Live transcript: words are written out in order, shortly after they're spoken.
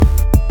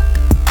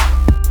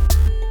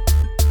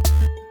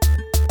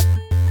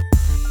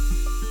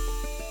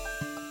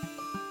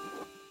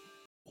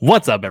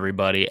What's up,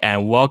 everybody,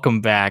 and welcome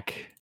back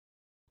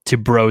to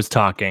Bros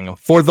Talking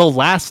for the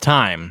last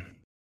time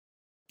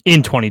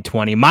in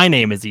 2020. My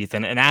name is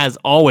Ethan, and as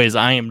always,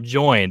 I am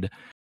joined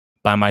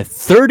by my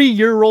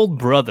 30-year-old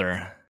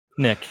brother,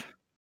 Nick.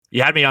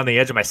 You had me on the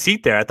edge of my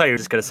seat there. I thought you were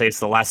just going to say it's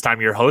the last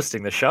time you're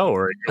hosting the show,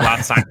 or your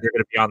last time you're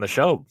going to be on the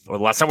show, or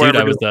the last time Dude,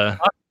 I we're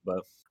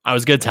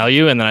was going to tell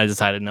you, and then I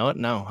decided,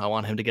 no, I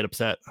want him to get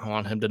upset. I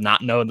want him to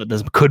not know that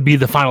this could be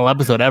the final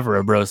episode ever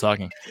of Bros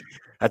Talking.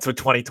 That's what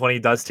 2020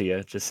 does to you.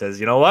 It just says,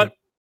 you know what?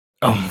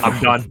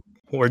 I'm done.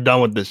 We're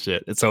done with this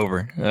shit. It's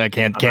over. I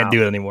can't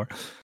do it anymore.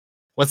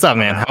 What's up,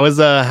 man?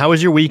 How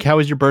was your week? How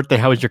was your birthday?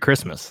 How was your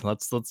Christmas?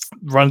 Let's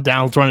run it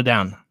down. Let's run it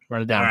down.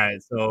 Run it down. All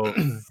right. So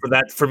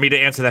for me to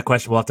answer that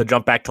question, we'll have to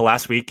jump back to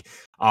last week.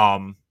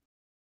 My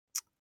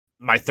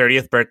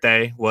 30th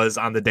birthday was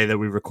on the day that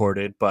we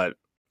recorded, but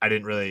I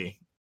didn't really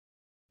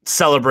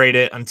celebrate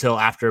it until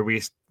after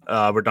we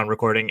were done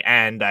recording,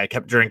 and I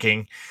kept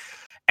drinking.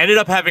 Ended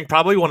up having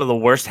probably one of the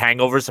worst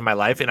hangovers in my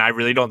life, and I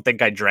really don't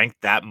think I drank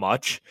that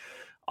much.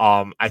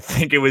 I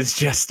think it was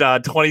just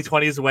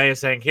 2020's way of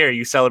saying, here,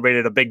 you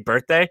celebrated a big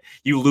birthday,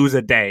 you lose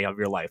a day of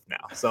your life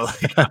now. So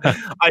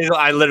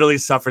I literally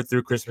suffered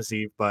through Christmas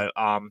Eve, but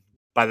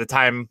by the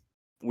time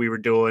we were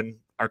doing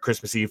our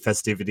Christmas Eve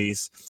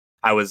festivities,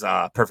 I was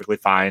perfectly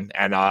fine,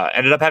 and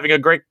ended up having a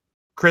great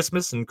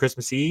Christmas and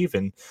Christmas Eve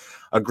and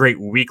a great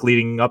week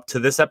leading up to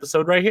this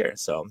episode right here.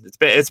 So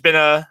it's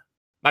been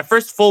my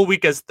first full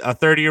week as a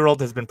 30-year-old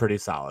has been pretty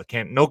solid.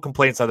 No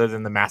complaints other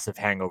than the massive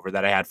hangover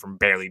that I had from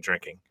barely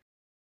drinking.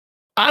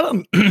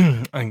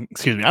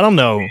 Excuse me. I don't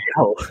know.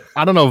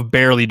 I don't know if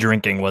barely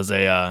drinking was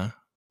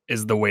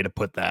is the way to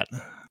put that.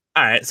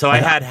 All right. So I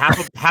had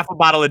half a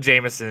bottle of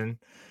Jameson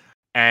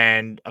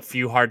and a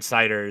few hard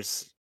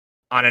ciders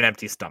on an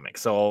empty stomach.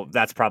 So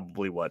that's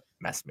probably what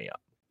messed me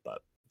up.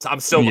 But I'm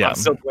still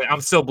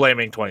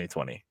blaming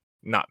 2020,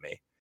 not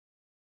me.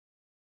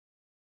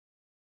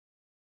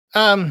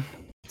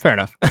 Fair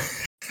enough.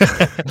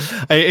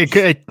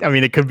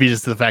 It could be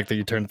just the fact that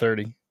you turned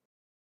 30.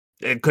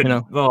 It could,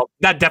 well,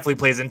 that definitely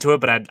plays into it,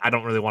 but I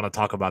don't really want to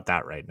talk about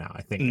that right now.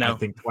 I think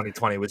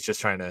 2020 was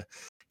just trying to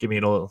give me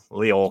an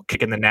old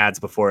kick in the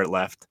nads before it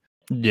left.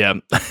 Yeah.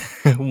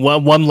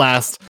 one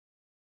last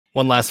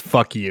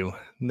fuck you.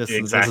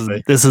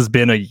 This has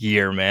been a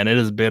year, man. It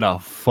has been a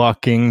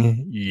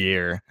fucking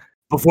year.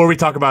 Before we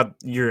talk about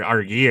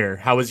our year,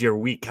 how was your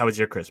week? How was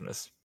your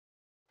Christmas?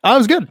 It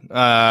was good.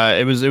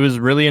 It was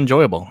really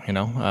enjoyable.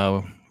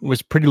 It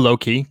was pretty low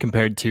key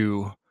compared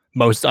to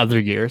most other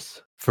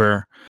years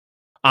for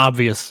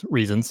obvious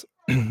reasons.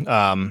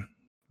 But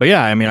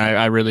yeah,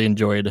 I really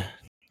enjoyed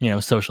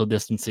social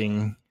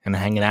distancing and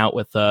hanging out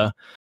with the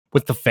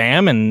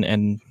fam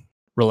and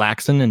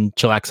relaxing and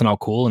chillaxing all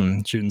cool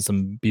and shooting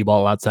some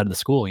b-ball outside of the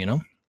school.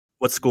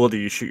 What school do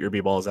you shoot your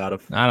b-balls out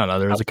of? I don't know.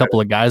 There was a couple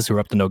of guys who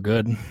were up to no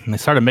good, and they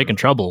started making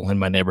trouble in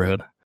my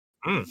neighborhood.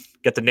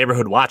 Get the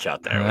neighborhood watch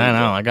out there. I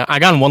know. I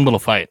got in one little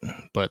fight,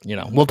 but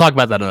we'll talk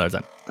about that another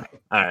time.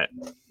 All right.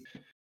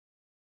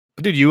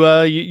 But dude, you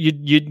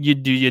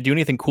do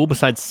anything cool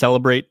besides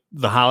celebrate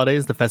the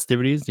holidays, the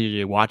festivities? Did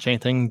you watch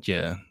anything?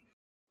 Did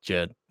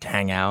you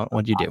hang out?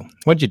 What'd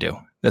you do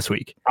this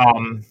week?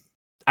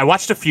 I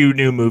watched a few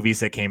new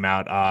movies that came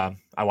out.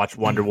 I watched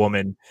Wonder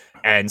Woman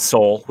and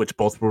Soul, which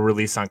both were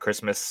released on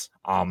Christmas.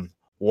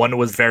 One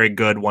was very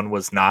good, one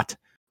was not.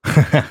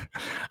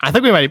 I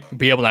think we might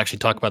be able to actually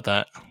talk about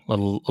that a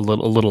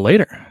little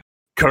later.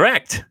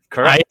 Correct.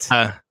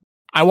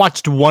 I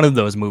watched one of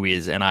those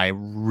movies and I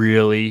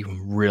really,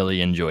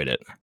 really enjoyed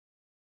it.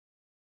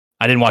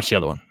 I didn't watch the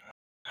other one.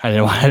 I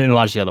didn't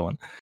watch the other one.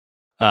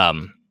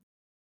 I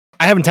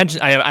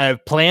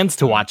have plans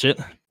to watch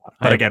it.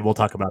 But again, we'll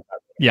talk about that.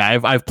 Yeah,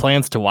 I have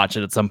plans to watch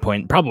it at some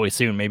point, probably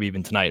soon, maybe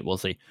even tonight. We'll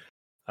see.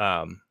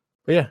 But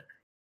yeah,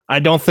 I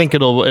don't think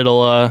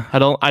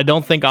I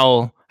don't think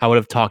I would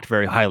have talked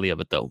very highly of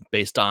it though,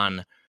 based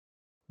on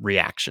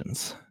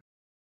reactions.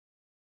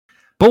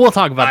 But we'll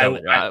talk about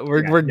that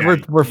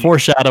later. We're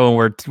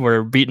foreshadowing.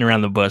 We're beating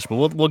around the bush, but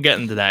we'll get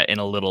into that in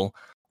a little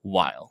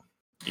while.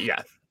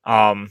 Yeah.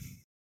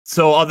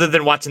 So other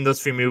than watching those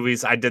few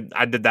movies, I did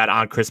that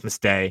on Christmas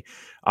Day.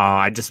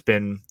 I just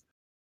been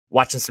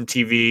watching some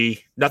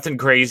TV. Nothing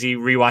crazy.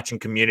 Rewatching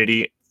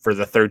Community for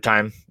the third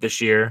time this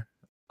year.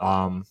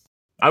 I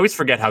always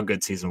forget how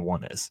good season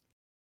 1 is.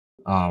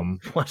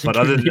 But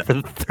other than for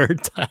the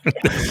third time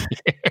this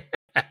year.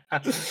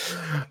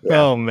 Yeah.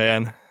 Oh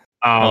man.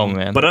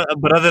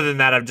 But other than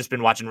that, I've just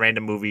been watching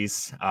random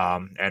movies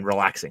and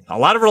relaxing. A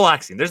lot of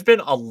relaxing. There's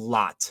been a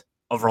lot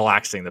of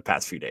relaxing the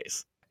past few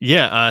days.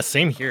 Yeah,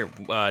 same here.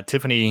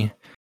 Tiffany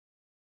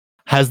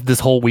has this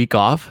whole week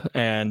off,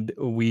 and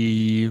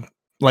we've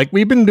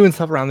been doing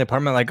stuff around the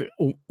apartment. Like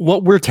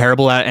what we're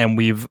terrible at, and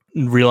we've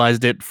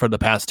realized it for the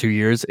past 2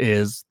 years,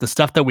 is the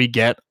stuff that we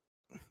get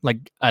like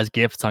as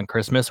gifts on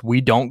Christmas. We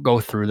don't go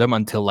through them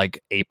until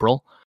like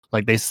April.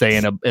 Like they stay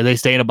in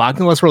a box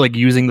unless we're like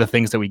using the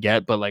things that we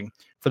get. But like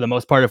for the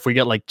most part, if we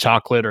get like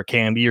chocolate or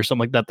candy or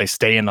something like that, they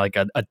stay in like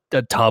a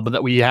tub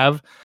that we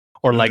have,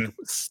 or like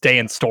stay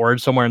in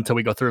storage somewhere until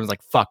we go through. It was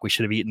like, fuck, we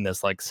should have eaten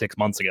this like 6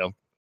 months ago.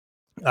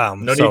 No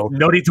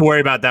need to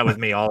worry about that with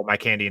me. All of my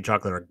candy and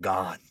chocolate are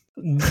gone.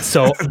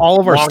 So all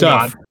of our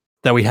stuff gone.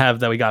 that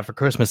we got for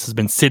Christmas has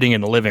been sitting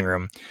in the living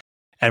room.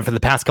 And for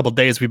the past couple of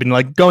days, we've been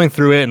like going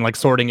through it and like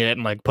sorting it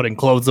and like putting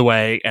clothes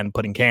away and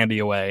putting candy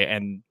away.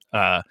 And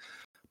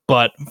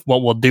but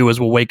what we'll do is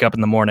we'll wake up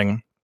in the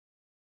morning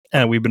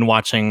and we've been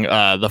watching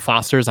The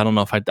Fosters. I don't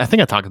know if I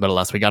think I talked about it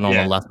last week. I don't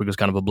know. Last week was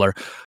kind of a blur,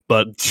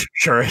 but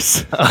sure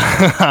is.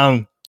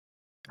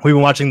 We've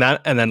been watching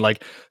that, and then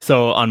like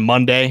so on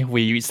Monday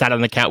we sat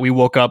on the couch. We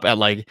woke up at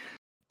like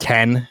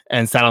 10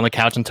 and sat on the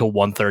couch until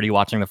 1:30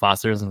 watching The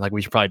Fosters, and like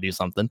we should probably do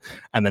something.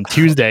 And then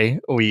Tuesday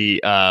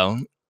we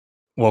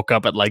woke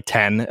up at like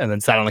 10 and then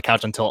sat on the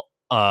couch until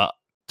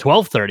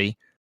 12:30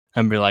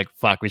 and be like,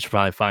 fuck, we should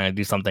probably finally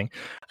do something.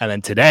 And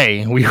then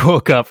today we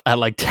woke up at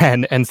like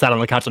 10 and sat on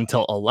the couch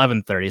until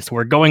 11:30. So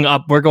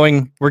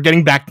we're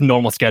getting back to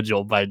normal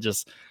schedule by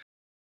just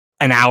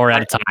an hour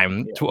at a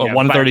time.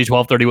 1:30,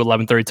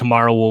 12:30, 11:30.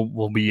 Tomorrow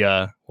we'll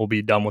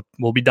be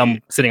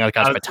done sitting on the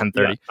couch by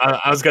 10:30.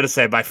 I was gonna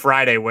say by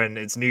Friday, when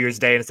it's New Year's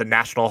Day and it's a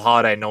national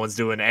holiday, no one's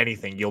doing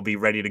anything, you'll be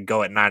ready to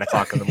go at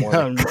 9:00 in the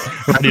morning.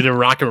 Ready to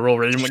rock and roll,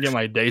 ready to get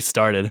my day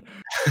started.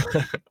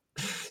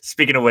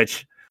 Speaking of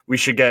which, we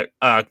should get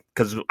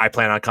because I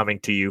plan on coming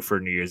to you for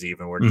New Year's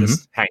Eve and we're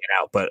just hanging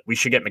out, but we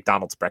should get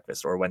McDonald's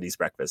breakfast or Wendy's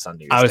breakfast on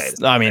New Year's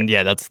Day. I mean,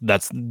 yeah,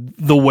 that's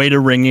the way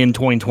to ring in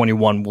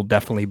 2021 will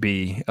definitely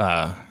be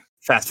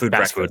fast food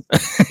breakfast.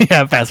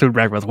 Yeah, fast food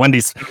breakfast.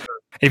 Wendy's,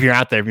 if you're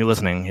out there, if you're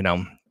listening, you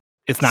know,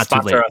 it's not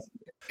sponsor too late. Us.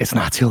 It's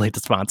not too late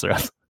to sponsor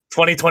us.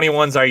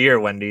 2021's our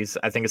year, Wendy's.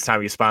 I think it's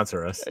time you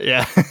sponsor us.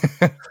 Yeah.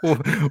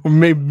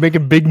 We're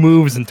making big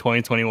moves in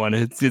 2021.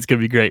 It's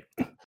gonna be great.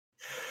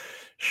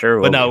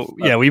 Sure. But no,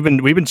 yeah, we've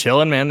been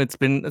chilling, man. It's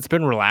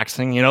been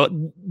relaxing. You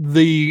know,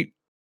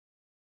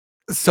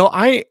 so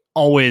I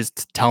always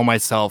tell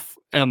myself,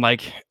 and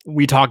like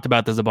we talked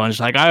about this a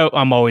bunch, like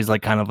I'm always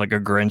like kind of like a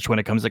Grinch when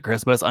it comes to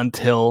Christmas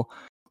until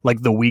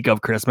like the week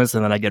of Christmas,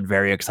 and then I get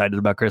very excited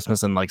about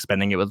Christmas and like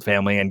spending it with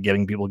family and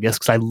giving people gifts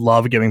because I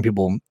love giving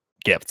people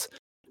gifts.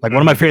 Like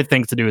one of my favorite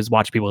things to do is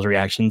watch people's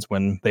reactions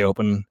when they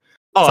open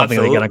something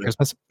absolutely. they get on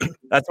Christmas.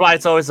 That's why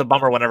it's always a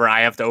bummer whenever I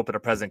have to open a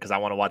present because I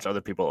want to watch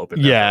other people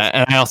open their present.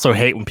 And I also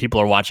hate when people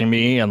are watching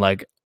me and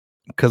like,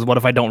 because what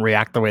if I don't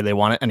react the way they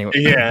want it anyway?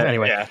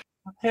 Yeah.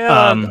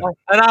 An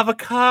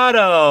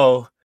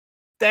avocado.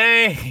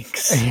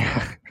 Thanks.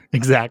 Yeah,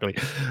 exactly.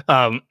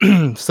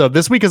 So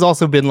this week has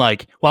also been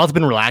like, while it's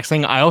been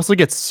relaxing, I also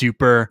get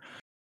super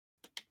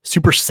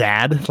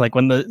sad like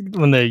when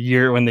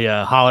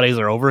the holidays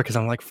are over because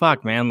I'm like,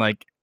 fuck, man,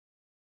 like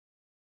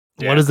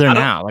what is there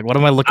now? Like what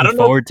am I looking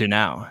forward to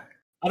now?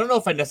 I don't know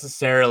if I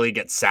necessarily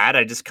get sad.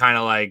 I just kind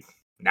of like,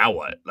 now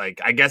what? Like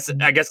I guess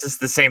it's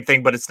the same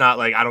thing, but it's not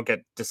like I don't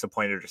get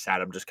disappointed or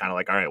sad. I'm just kind of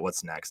like, all right,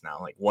 what's next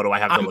now? Like what do I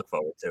have to look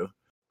forward to?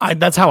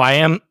 That's how I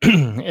am.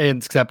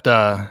 Except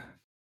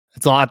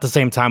it's all at the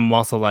same time. I'm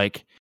also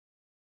like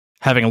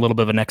having a little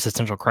bit of an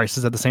existential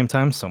crisis at the same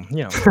time. So,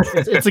 you know,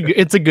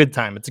 it's a good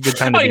time. It's a good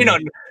time.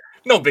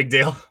 No big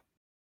deal.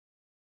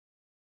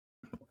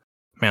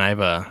 Man, I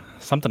have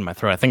something in my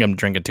throat. I think I'm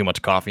drinking too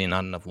much coffee and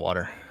not enough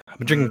water. I've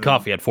been drinking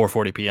coffee at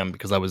 4:40 p.m.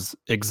 because I was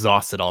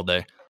exhausted all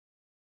day.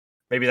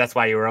 Maybe that's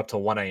why you were up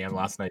till 1 a.m.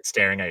 last night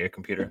staring at your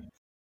computer.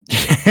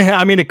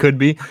 I mean, it could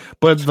be,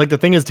 but like the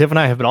thing is, Tiff and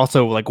I have been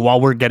also like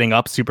while we're getting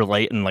up super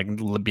late and like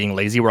being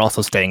lazy, we're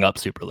also staying up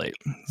super late.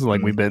 So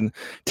like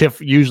Tiff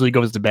usually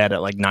goes to bed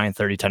at like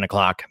 9:30, 10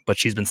 o'clock, but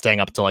she's been staying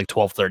up till like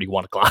 12:30,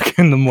 1 o'clock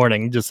in the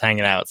morning, just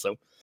hanging out. So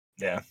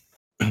yeah.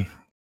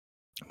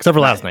 Except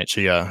for last night,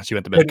 she went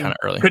to bed kind of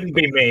early. Couldn't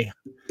be me.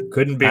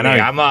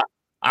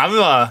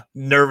 I'm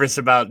nervous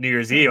about New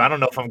Year's Eve. I don't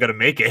know if I'm gonna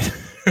make it.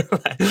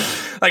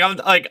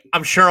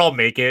 I'm sure I'll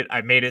make it.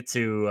 I made it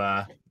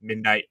to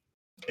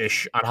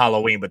midnight-ish on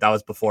Halloween, but that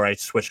was before I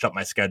switched up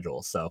my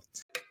schedule. So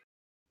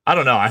I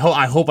don't know. I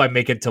hope I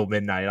make it till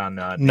midnight on.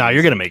 No,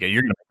 you're gonna make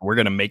it. We're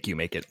gonna make you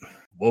make it.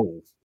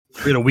 Whoa!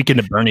 We're gonna weekend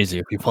at Bernie's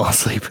you if you fall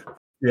asleep.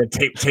 Yeah,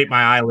 tape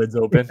my eyelids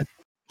open.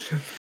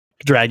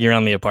 Drag you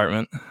around the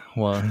apartment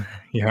while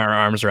you have our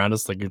arms around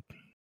us like.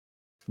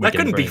 That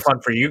couldn't be fun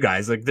for you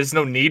guys. Like, there's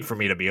no need for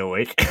me to be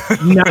awake.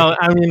 No,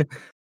 I mean,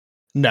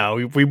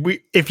 no.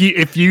 We if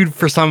you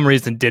for some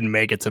reason didn't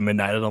make it to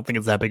midnight, I don't think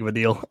it's that big of a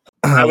deal.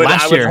 I would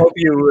hope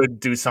you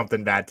would do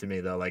something bad to me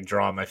though, like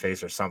draw on my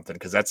face or something,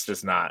 because that's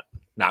just not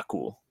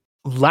cool.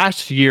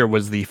 Last year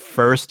was the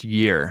first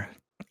year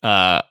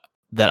that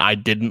I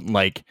didn't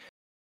like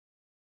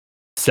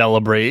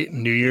celebrate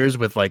New Year's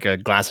with like a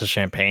glass of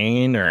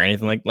champagne or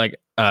anything like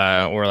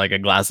or like a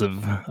glass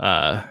of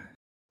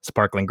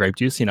sparkling grape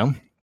juice, you know.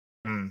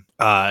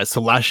 So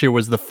last year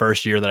was the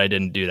first year that I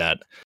didn't do that,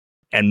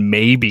 and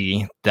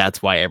maybe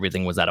that's why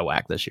everything was out of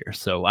whack this year.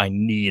 So I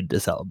need to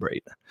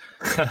celebrate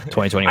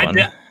 2021.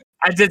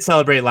 I did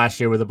celebrate last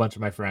year with a bunch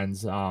of my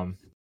friends. It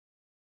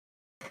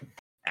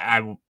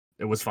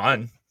was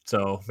fun.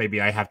 So maybe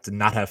I have to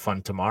not have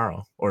fun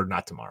tomorrow, or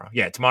not tomorrow.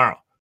 Yeah, tomorrow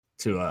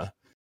to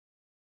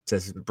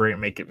Says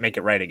make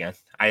it right again.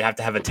 I have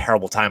to have a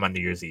terrible time on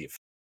New Year's Eve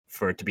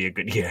for it to be a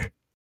good year.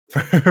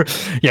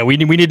 Yeah, we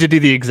need to do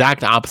the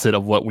exact opposite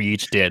of what we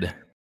each did.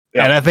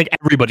 Yeah. And I think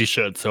everybody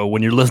should. So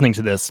when you're listening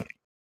to this,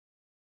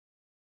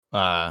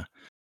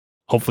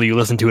 hopefully you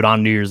listen to it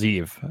on New Year's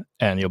Eve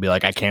and you'll be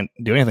like, I can't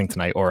do anything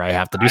tonight, or I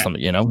have to do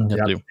something, you know?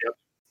 Yep.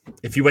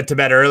 If you went to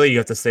bed early, you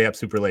have to stay up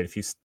super late. If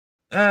you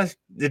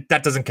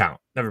that doesn't count.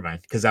 Never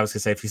mind. Because I was gonna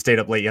say if you stayed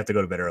up late, you have to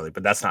go to bed early,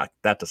 but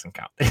that doesn't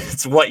count.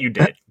 It's what you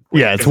did.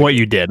 Yeah, it's what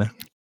you did.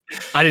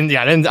 I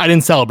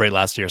didn't celebrate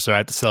last year, so I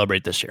have to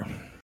celebrate this year.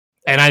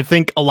 And I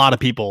think a lot of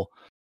people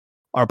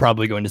are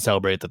probably going to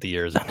celebrate that the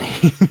year is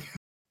ending.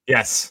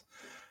 Yes.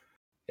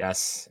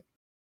 It's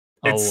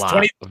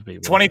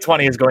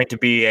 2020 is going to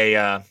be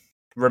a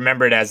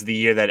remembered as the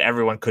year that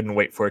everyone couldn't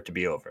wait for it to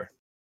be over.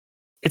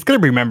 It's going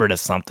to be remembered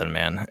as something,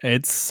 man.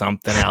 It's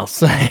something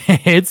else.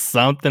 It's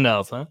something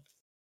else, huh?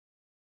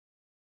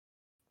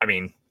 I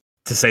mean,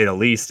 to say the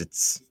least,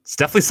 it's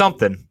definitely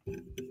something.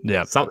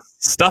 Yeah. Some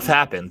stuff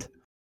happened.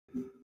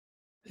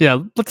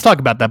 Yeah, let's talk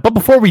about that. But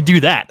before we do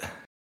that,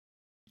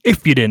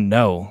 if you didn't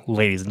know,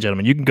 ladies and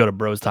gentlemen, you can go to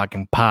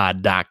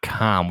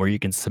brostalkingpod.com where you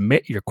can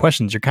submit your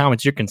questions, your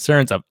comments, your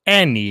concerns of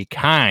any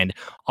kind.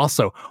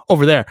 Also,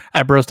 over there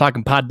at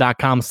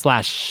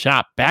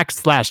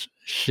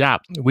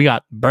brostalkingpod.com/shop, we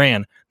got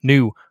brand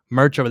new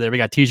merch over there. We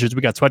got t-shirts,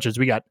 we got sweatshirts,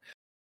 we got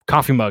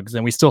coffee mugs,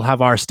 and we still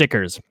have our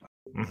stickers.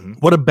 Mm-hmm.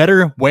 What a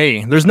better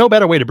way. There's no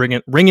better way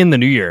to ring in the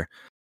new year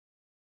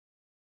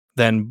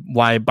than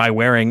by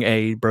wearing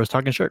a Bros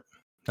Talking shirt.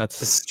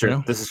 This is true. You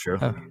know, this is true.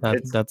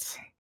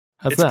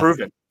 It's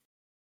proven.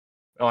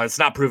 Well, it's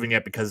not proven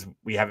yet because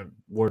we haven't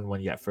worn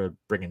one yet for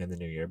bringing in the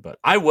new year, but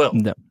I will.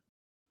 No.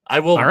 I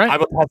will. All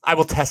right. I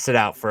will test it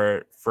out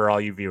for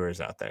all you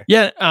viewers out there.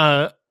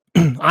 Yeah.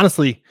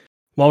 Honestly,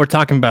 while we're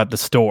talking about the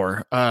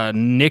store,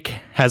 Nick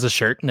has a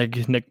shirt.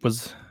 Nick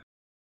was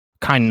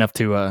kind enough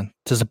to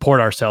support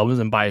ourselves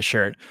and buy a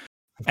shirt,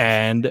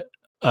 and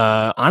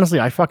honestly,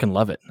 I fucking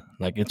love it.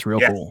 Like, it's real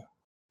cool.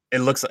 It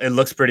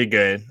looks pretty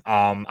good.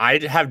 I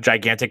have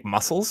gigantic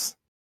muscles,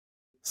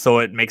 so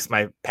it makes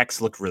my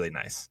pecs look really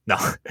nice. No,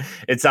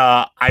 it's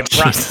for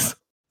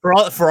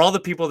all the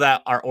people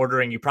that are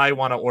ordering, you probably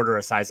want to order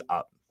a size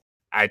up.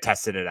 I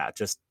tested it out.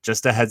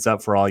 Just a heads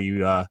up for all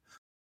you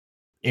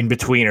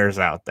in-betweeners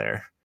out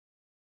there.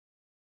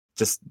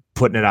 Just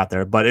putting it out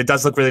there. But it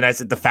does look really nice.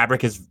 The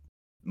fabric is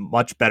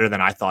much better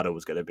than I thought it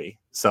was going to be.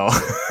 So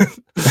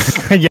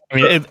yeah, I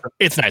mean,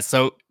 it's nice.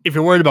 So if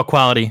you're worried about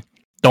quality,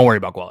 don't worry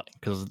about quality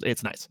because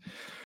it's nice.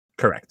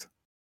 Correct.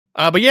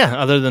 But yeah,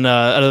 other than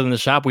the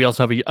shop, we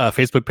also have a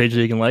Facebook page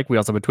that you can like. We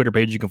also have a Twitter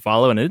page you can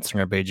follow and an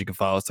Instagram page you can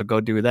follow. So go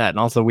do that. And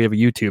also we have a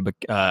YouTube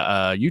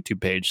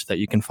page that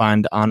you can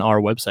find on our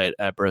website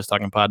at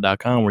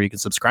brostalkingpod.com where you can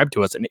subscribe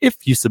to us. And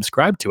if you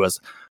subscribe to us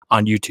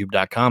on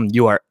youtube.com,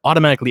 you are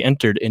automatically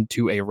entered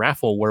into a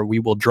raffle where we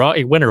will draw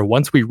a winner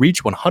once we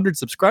reach 100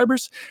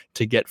 subscribers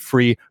to get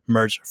free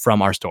merch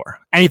from our store.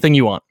 Anything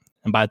you want.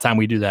 And by the time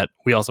we do that,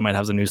 we also might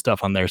have some new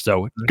stuff on there.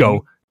 So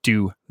go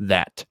do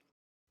that.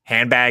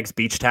 Handbags,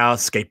 beach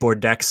towels, skateboard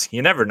decks.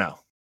 You never know.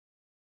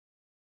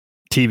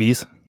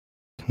 TVs.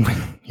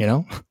 You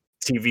know?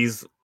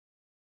 TVs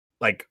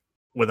like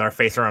with our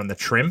face around the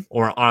trim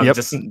or on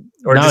just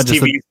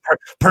TVs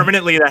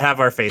permanently that have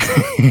our face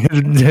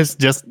on.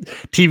 just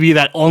TV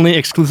that only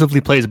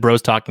exclusively plays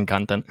Bros Talking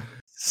content.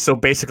 So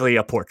basically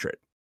a portrait.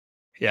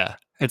 Yeah.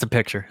 It's a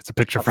picture. It's a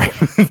picture frame.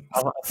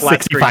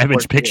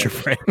 65-inch picture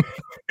frame.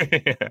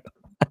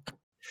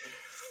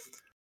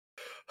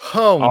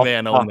 Oh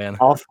man.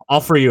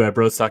 All for you at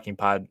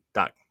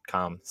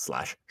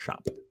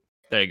brostalkingpod.com/shop.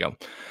 There you go.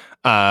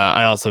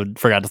 I also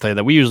forgot to say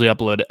that we usually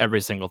upload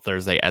every single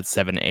Thursday at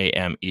 7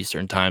 a.m.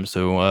 Eastern time.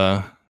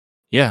 So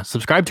yeah,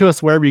 subscribe to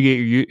us wherever you get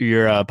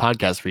your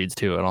podcast feeds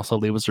too, and also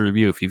leave us a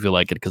review if you feel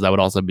like it, because that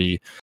would also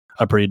be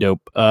a pretty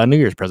dope New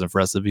Year's present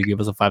for us if you give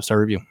us a 5-star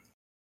review.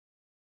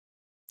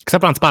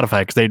 Except on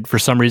Spotify, because they for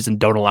some reason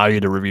don't allow you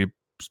to review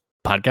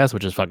podcasts,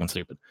 which is fucking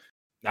stupid.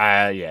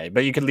 Yeah,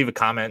 but you can leave a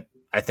comment,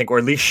 I think, or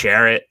at least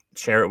share it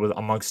with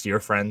amongst your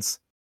friends.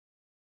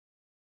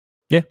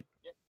 Yeah.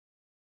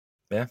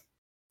 All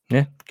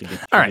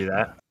right. Do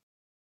that.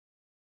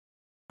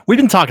 We've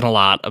been talking a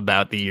lot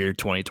about the year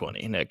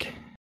 2020, Nick.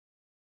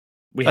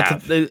 We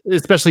have,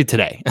 especially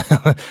today,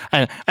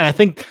 and I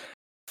think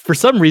for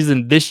some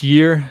reason this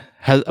year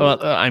has.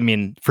 I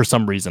mean, for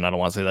some reason I don't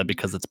want to say that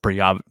because it's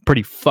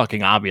pretty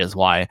fucking obvious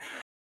why.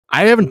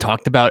 I haven't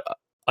talked about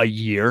a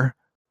year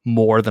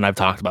more than I've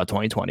talked about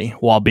 2020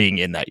 while being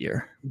in that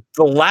year.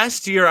 The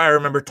last year I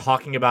remember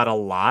talking about a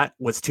lot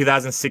was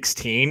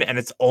 2016, and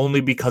it's only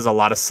because a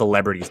lot of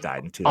celebrities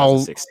died in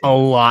 2016. A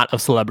lot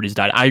of celebrities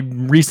died. I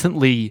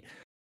recently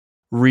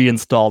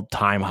reinstalled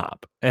Time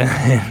Hop,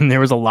 and there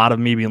was a lot of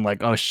me being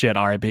like, "Oh shit,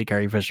 R.I.P.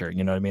 Carrie Fisher."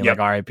 You know what I mean? Yep.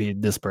 Like R.I.P.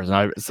 this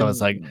person. So it's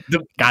like,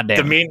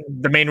 goddamn.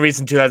 The main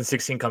reason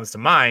 2016 comes to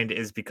mind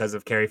is because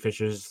of Carrie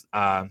Fisher's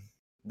the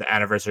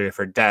anniversary of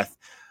her death.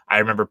 I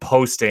remember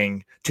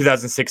posting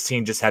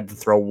 2016 just had to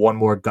throw one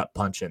more gut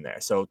punch in there.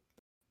 So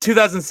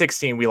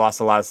 2016 we lost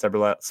a lot of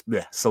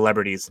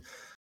celebrities,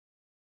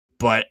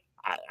 but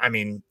I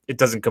mean, it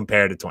doesn't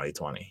compare to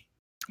 2020.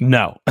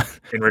 No.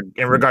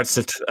 in regards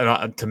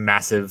to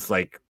massive,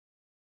 like,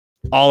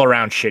 all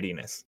around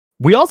shittiness.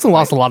 We also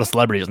lost a lot of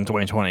celebrities in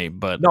 2020,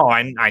 but no,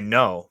 I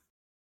know.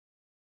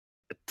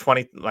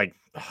 20 like,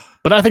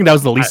 but I think that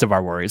was the least of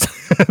our worries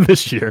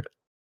this year.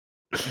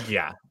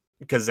 Yeah,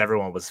 because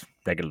everyone was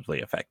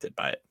negatively affected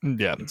by it.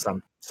 Yeah, in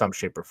some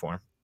shape or form.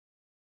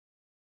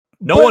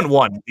 No one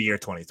won the year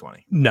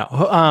 2020.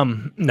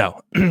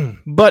 No,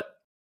 but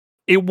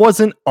it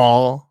wasn't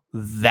all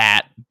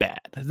that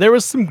bad. There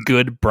was some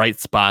good bright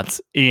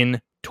spots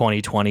in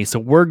 2020, so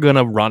we're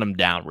gonna run them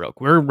down We're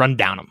run them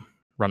down,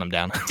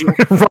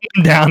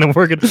 and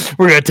we're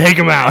gonna take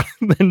them out.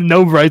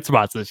 No bright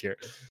spots this year.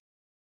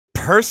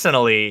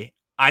 Personally,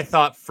 I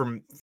thought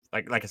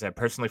like I said,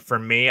 personally for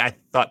me, I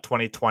thought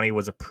 2020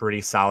 was a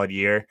pretty solid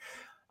year.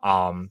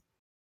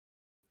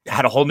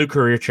 Had a whole new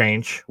career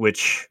change,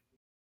 which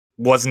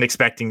wasn't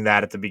expecting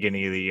that at the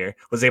beginning of the year.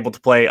 Was able to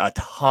play a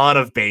ton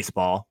of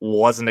baseball.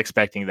 Wasn't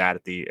expecting that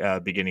at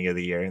the beginning of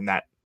the year, and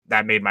that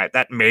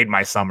made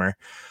my summer.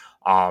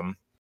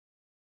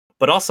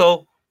 But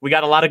also we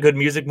got a lot of good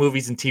music,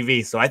 movies, and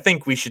TV. So I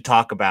think we should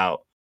talk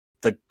about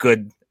the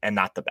good and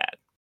not the bad.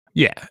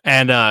 Yeah,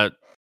 and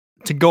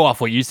to go off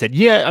what you said,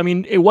 yeah, I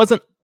mean, it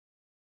wasn't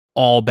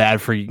all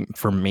bad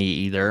for me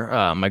either.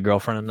 My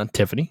girlfriend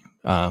Tiffany,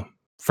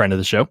 friend of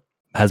the show,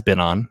 has been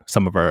on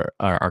some of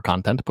our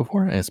content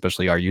before,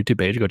 especially our YouTube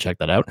page. Go check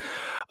that out.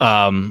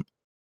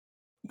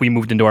 We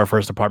moved into our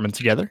first apartment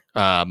together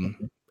at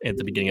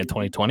the beginning of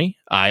 2020.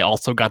 I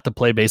also got to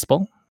play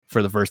baseball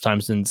for the first time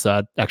since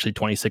actually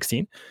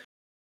 2016.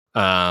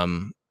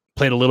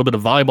 Played a little bit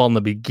of volleyball in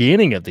the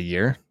beginning of the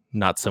year,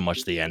 not so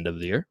much the end of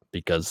the year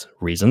because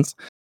reasons.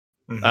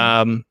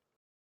 And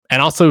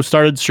also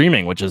started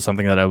streaming, which is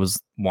something that I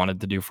wanted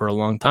to do for a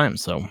long time.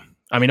 So,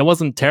 I mean, it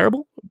wasn't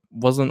terrible.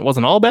 Wasn't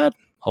all bad.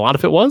 A lot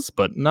of it was,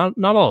 but not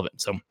all of it.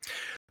 So,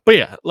 but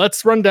yeah,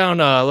 let's run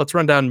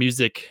down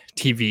music,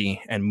 TV,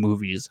 and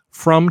movies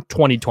from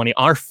 2020.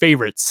 Our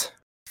favorites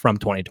from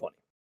 2020.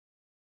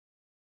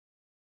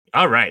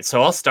 All right,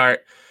 so I'll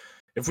start.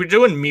 If we're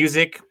doing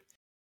music,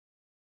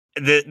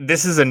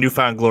 this is a New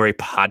Found Glory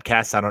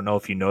podcast. I don't know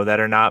if you know that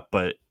or not,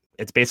 but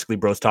it's basically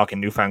bros talking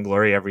New Found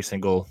Glory every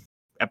single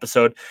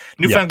episode.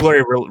 New Found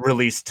Glory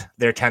released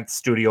their 10th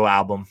studio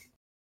album,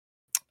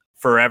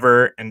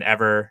 Forever and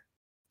Ever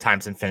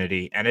Times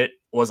Infinity, and it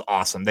was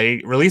awesome. They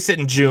released it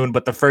in June,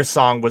 but the first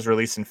song was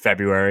released in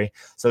February.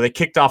 So they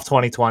kicked off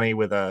 2020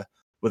 with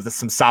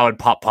some solid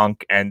pop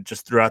punk, and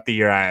just throughout the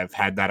year I've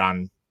had that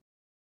on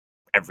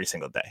every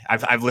single day.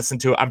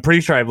 I'm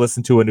pretty sure I've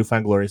listened to a New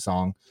Found Glory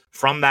song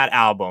from that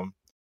album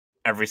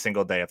every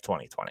single day of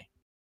 2020.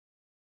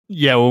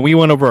 Yeah, when we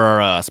went over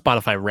our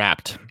Spotify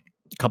Wrapped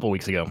a couple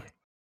weeks ago,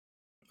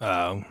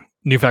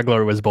 New Found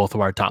Glory was both of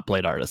our top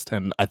played artists,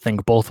 and I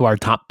think both of our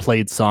top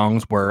played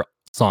songs were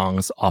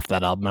songs off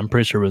that album. I'm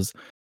pretty sure it was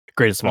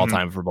greatest of all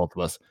time for both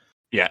of us.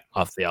 Yeah,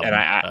 off the album. And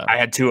I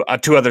had two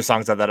other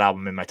songs of that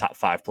album in my top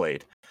 5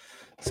 played.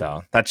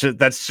 So that's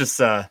just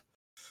a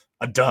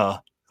duh.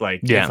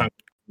 Like, yeah,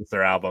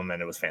 their album,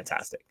 and it was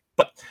fantastic.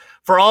 But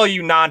for all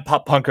you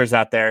non-pop punkers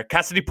out there,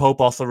 Cassidy Pope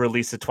also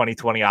released a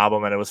 2020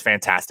 album, and it was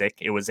fantastic.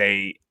 It was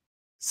I'm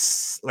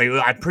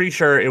pretty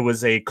sure it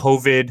was a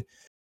COVID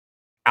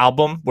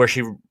album where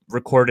she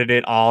recorded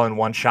it all in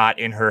one shot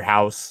in her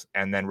house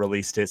and then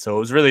released it. So it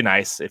was really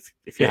nice. If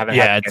you haven't,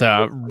 it's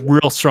a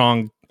real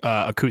strong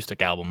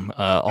acoustic album,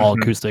 all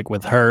acoustic,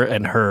 with her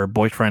and her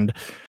boyfriend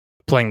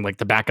playing like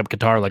the backup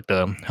guitar, like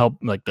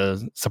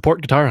the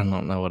support guitar. I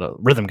don't know what a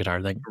rhythm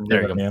guitar thing.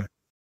 There you go.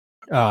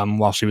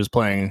 While she was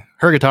playing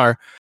her guitar,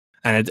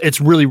 and it's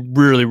really,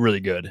 really,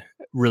 really good,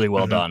 really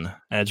well done,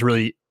 and it's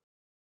really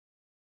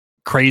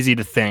crazy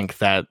to think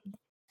that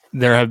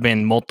there have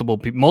been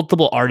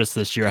multiple artists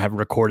this year have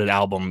recorded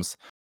albums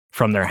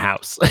from their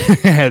house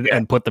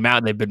and put them out,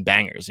 and they've been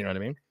bangers. You know what I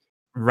mean?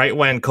 Right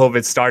when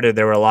COVID started,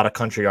 there were a lot of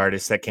country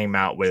artists that came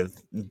out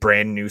with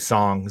brand new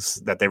songs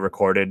that they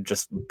recorded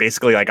just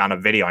basically like on a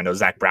video. I know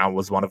Zach Brown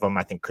was one of them.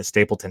 I think Chris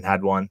Stapleton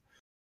had one.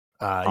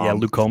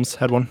 Luke Combs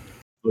had one.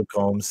 Luke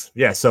Combs.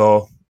 Yeah.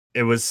 So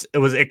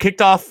it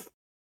kicked off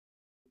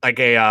like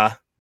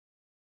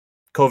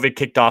COVID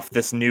kicked off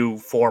this new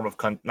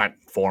not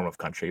form of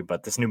country,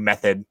 but this new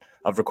method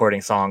of recording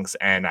songs.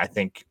 And I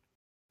think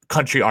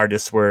country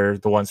artists were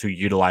the ones who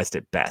utilized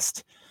it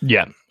best.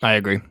 Yeah, I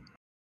agree.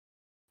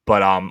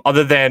 But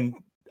other than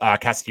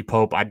Cassidy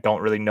Pope, I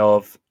don't really know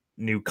of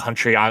new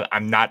country.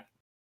 I'm not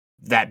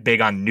that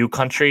big on new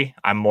country.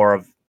 I'm more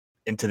of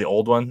into the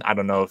old one. I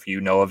don't know if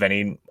you know of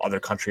any other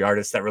country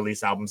artists that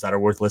release albums that are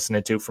worth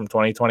listening to from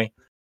 2020.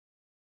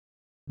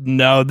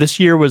 No, this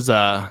year was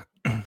an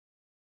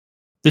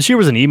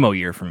emo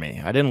year for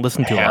me. I didn't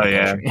listen to a lot of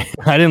country.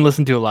 I didn't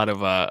listen to a lot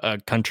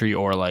of country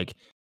or like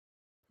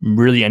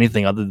really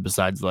anything other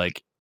besides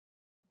like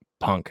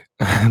punk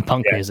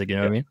music. You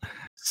know what I mean?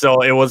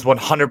 So it was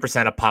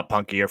 100% a pop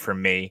punk year for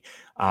me.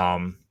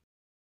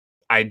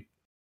 I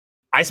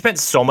I spent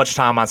so much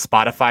time on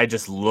Spotify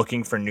just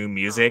looking for new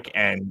music,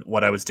 and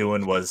what I was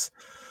doing was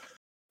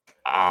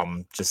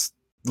just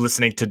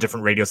listening to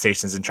different radio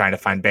stations and trying to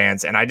find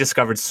bands. And I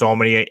discovered so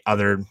many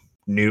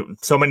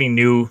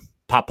new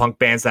pop punk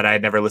bands that I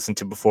had never listened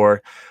to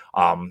before.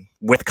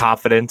 With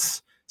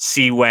Confidence,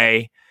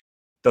 Seaway,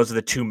 those are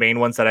the two main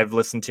ones that I've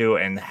listened to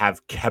and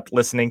have kept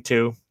listening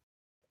to.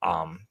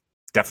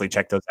 Definitely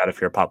check those out if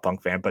you're a pop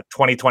punk fan. But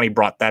 2020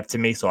 brought that to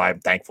me, so I'm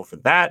thankful for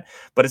that.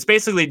 But it's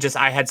basically just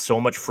I had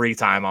so much free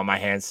time on my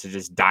hands to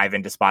just dive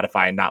into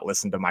Spotify and not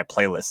listen to my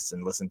playlists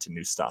and listen to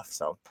new stuff.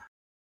 So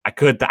I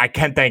can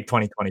thank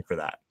 2020 for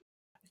that.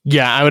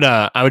 Yeah,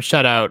 I would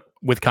shout out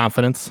With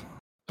Confidence.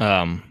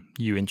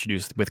 You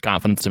introduced With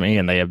Confidence to me,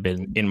 and they have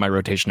been in my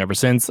rotation ever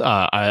since.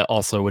 I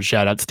also would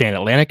shout out Stand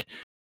Atlantic.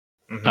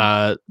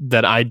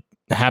 That I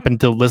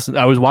happened to listen.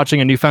 I was watching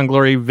a Newfound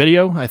Glory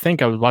video. I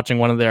think I was watching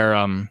one of their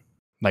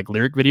like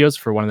lyric videos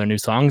for one of their new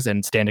songs,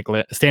 and Stand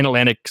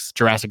Atlantic's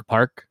Jurassic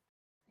Park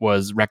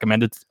was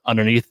recommended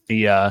underneath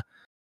the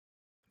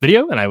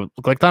video, and I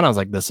clicked on it. I was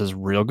like, this is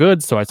real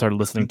good. So I started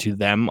listening to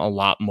them a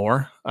lot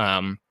more.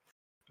 I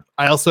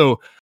also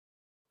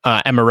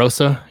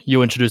Emarosa,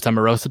 you introduced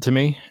Emarosa to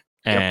me,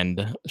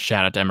 and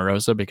shout out to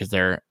Emarosa because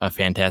they're a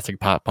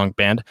fantastic pop punk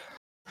band.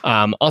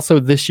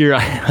 Also this year,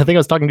 I think I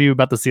was talking to you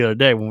about this the other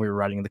day when we were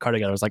riding in the car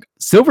together. I was like,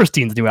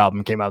 Silverstein's new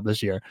album came out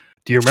this year.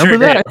 Do you remember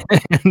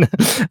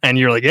that? And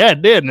you're like, yeah,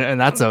 it did. And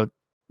that's a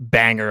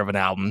banger of an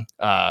album.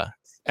 And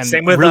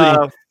same with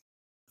really,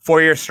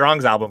 4 Year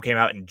Strong's album came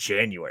out in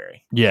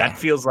January. Yeah. That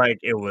feels like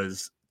it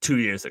was 2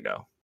 years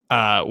ago.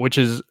 Which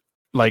is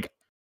like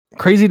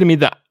crazy to me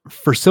that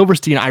for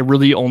Silverstein, I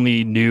really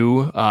only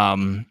knew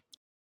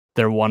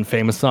their one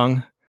famous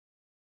song.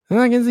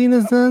 I can see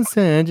the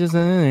sunset just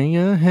in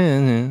your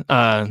head.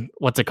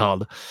 What's it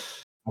called?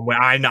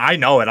 I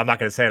know it. I'm not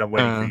going to say it. I'm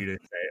waiting for you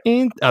to say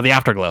it. The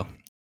Afterglow.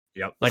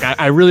 Yep. Like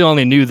I really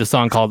only knew the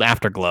song called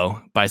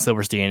Afterglow by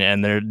Silverstein,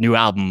 and their new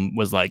album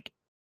was like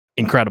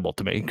incredible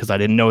to me because I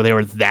didn't know they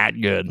were that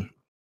good.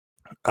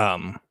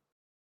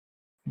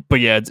 But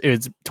yeah,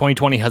 it's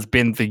 2020 has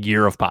been the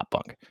year of pop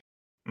punk.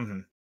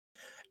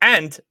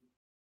 And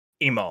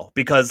emo,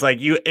 because like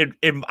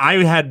I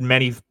had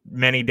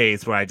many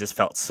days where I just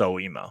felt so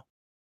emo,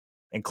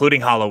 including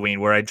Halloween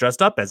where I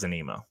dressed up as an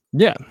emo.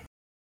 Yeah,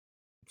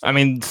 I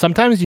mean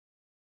sometimes you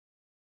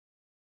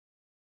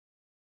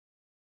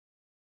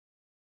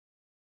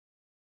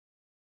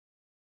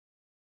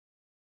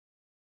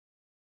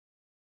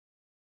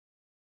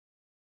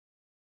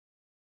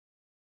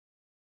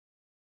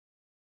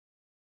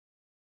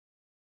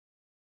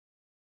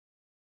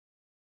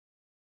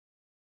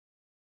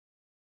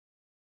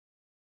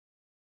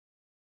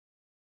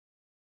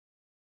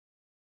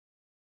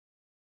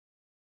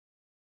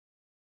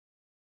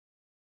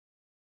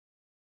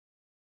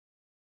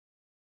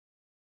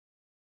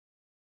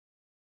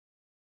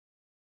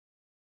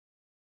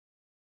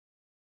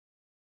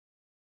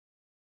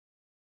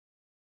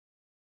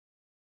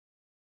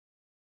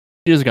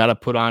just gotta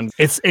put on.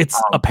 It's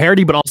a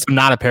parody, but also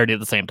not a parody at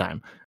the same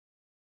time.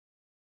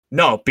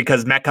 No,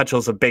 because Matt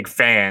Cutchell's a big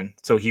fan,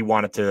 so he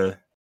wanted to.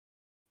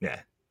 Yeah.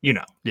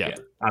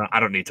 I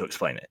don't need to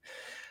explain it.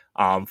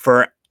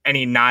 For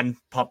any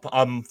non-pop,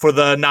 for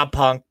the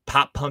non-punk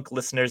pop punk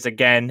listeners,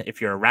 again, if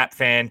you're a rap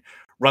fan,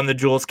 Run the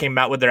Jewels came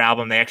out with their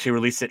album. They actually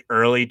released it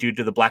early due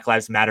to the Black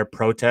Lives Matter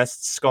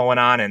protests going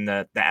on and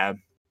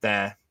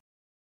the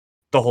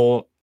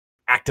whole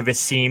activist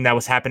scene that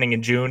was happening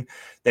in June.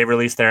 They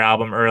released their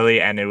album early,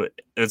 and it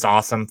was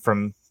awesome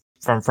from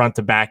front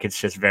to back. It's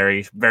just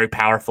very, very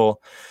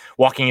powerful.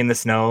 Walking in the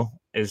Snow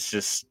is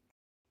just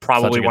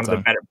probably one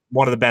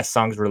of the best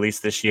songs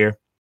released this year.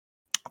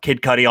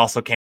 Kid Cudi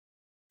also came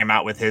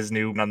out with his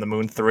new On the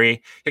Moon 3.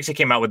 He actually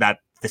came out with that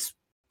this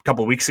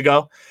couple weeks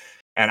ago,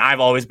 and I've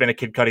always been a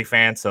Kid Cudi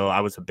fan, so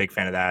I was a big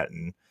fan of that.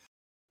 And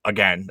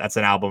again, that's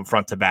an album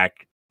front to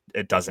back.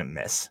 It doesn't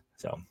miss.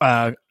 So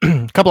a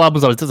couple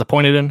albums I was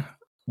disappointed in.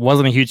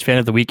 Wasn't a huge fan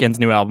of The Weeknd's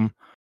new album.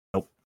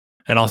 Nope.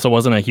 And also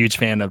wasn't a huge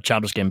fan of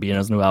Childish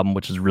Gambino's new album,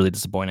 which is really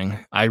disappointing.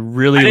 I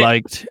really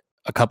liked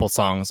a couple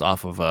songs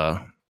off of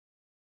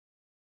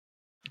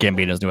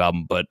Gambino's new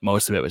album, but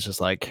most of it was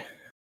just like,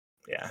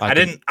 yeah. I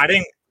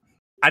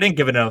didn't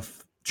give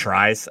enough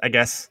tries, I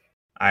guess.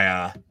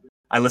 I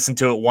listened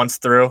to it once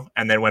through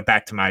and then went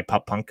back to my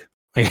pop punk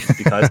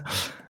because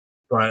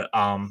but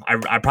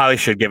I probably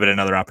should give it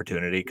another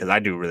opportunity because I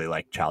do really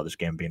like Childish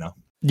Gambino.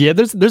 Yeah,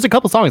 there's a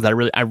couple songs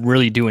that I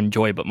really do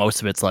enjoy, but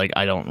most of it's like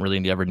I don't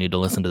really ever need to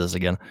listen to this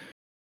again.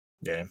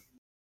 Yeah.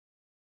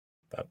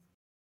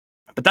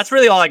 But that's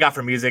really all I got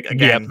for music.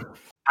 Again,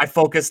 I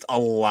focused a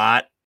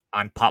lot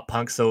on pop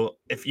punk. So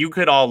if you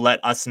could all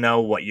let us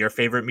know what your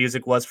favorite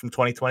music was from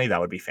 2020, that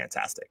would be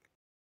fantastic.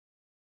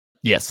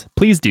 Yes,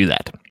 please do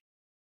that.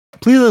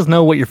 Please let us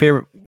know what your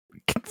favorite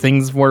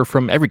things were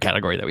from every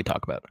category that we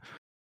talk about.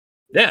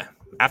 Yeah.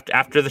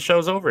 After the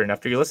show's over and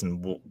after you listen,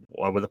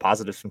 what were the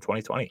positives from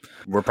 2020?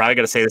 We're probably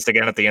going to say this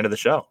again at the end of the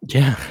show.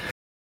 Yeah.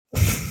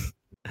 All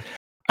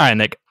right,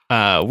 Nick.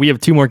 We have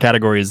two more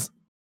categories.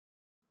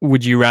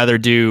 Would you rather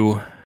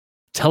do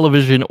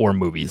television or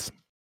movies?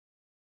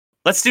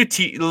 Let's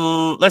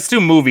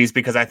do movies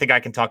because I think I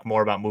can talk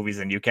more about movies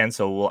than you can.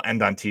 So we'll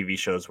end on TV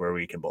shows where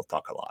we can both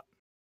talk a lot.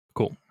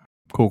 Cool.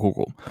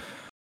 All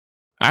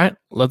right,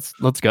 let's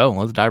go.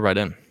 Let's dive right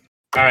in.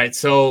 All right.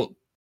 So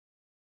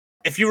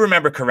if you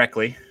remember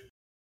correctly,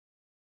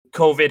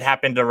 COVID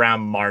happened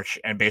around March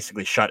and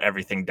basically shut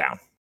everything down.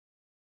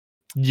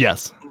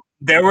 Yes.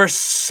 There were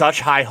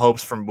such high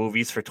hopes for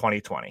movies for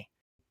 2020.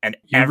 And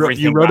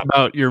you wrote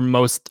about your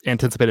most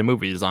anticipated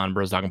movies on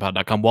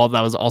brostalkingpod.com. Well,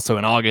 that was also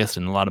in August,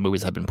 and a lot of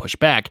movies have been pushed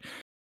back.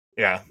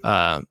 Yeah.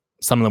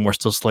 Some of them were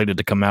still slated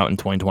to come out in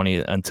 2020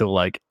 until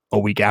like a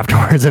week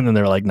afterwards, and then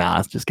they're like,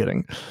 nah, just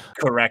kidding.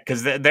 Correct,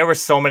 because there were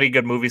so many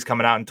good movies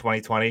coming out in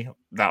 2020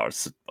 that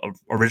was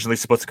originally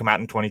supposed to come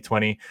out in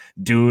 2020.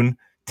 Dune,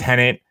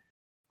 Tenet,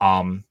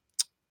 the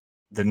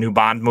new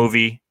Bond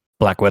movie,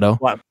 Black Widow,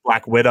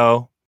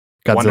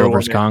 Godzilla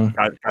vs. Kong.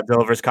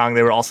 Godzilla vs. Kong.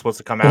 They were all supposed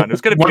to come out. And it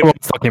was going to be. Wonder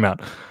Woman still came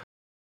out.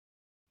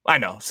 I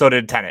know. So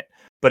did Tenet.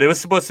 But it was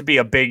supposed to be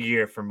a big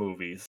year for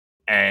movies.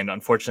 And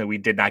unfortunately, we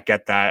did not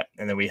get that.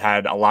 And then we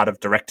had a lot of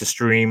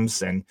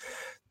direct-to-streams. And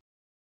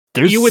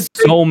there's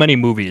so many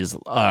movies.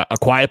 A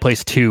Quiet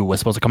Place 2 was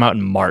supposed to come out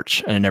in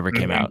March, and it never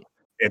came out.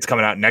 It's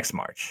coming out next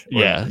March.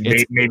 Yeah.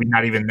 Maybe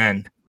not even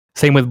then.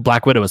 Same with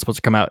Black Widow. It was supposed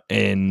to come out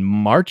in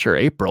March or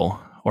April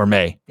or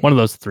May. One of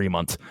those 3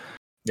 months.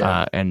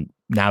 Yeah. And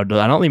now I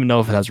don't even know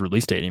if it has a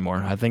release date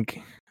anymore. I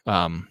think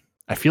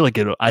I feel like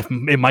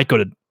it might go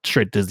to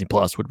straight Disney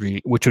Plus,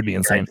 which would be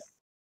insane.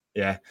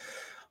 Yeah.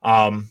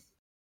 What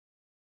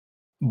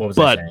was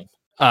I saying?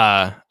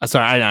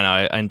 Sorry, I don't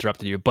know. I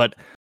interrupted you. But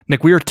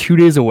Nick, we are 2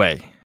 days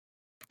away.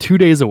 2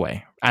 days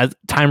away at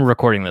time of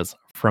recording this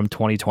from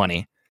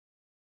 2020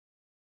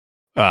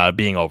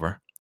 being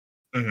over.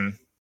 Mm-hmm.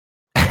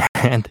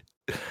 And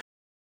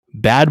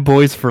Bad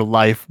Boys for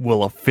Life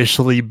will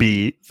officially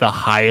be the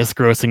highest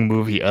grossing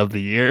movie of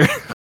the year.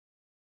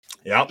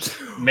 Yep.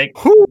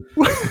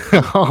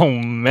 Oh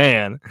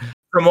man.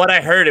 From what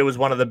I heard, it was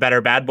one of the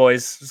better Bad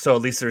Boys, so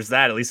at least there's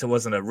that. At least it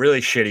wasn't a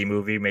really shitty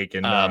movie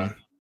making the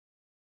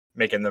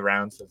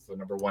rounds as the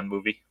number one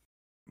movie.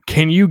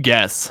 Can you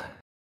guess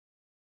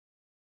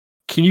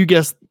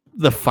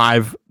the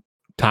 5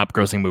 top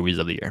grossing movies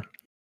of the year?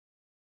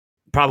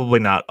 Probably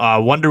not.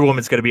 Wonder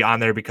Woman's going to be on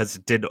there because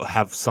it did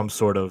have some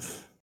sort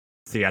of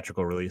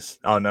theatrical release.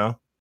 Oh no,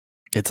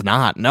 it's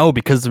not. No,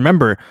 because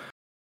remember,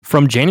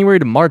 from January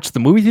to March, the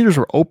movie theaters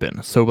were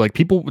open, so like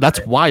people. That's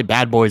why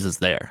Bad Boys is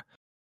there.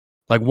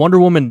 Like Wonder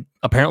Woman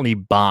apparently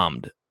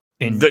bombed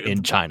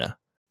in China.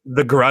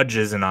 The Grudge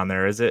isn't on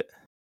there, is it?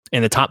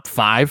 In the top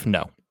 5,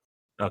 no.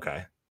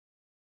 Okay.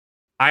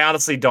 I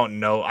honestly don't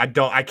know.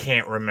 I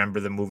can't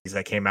remember the movies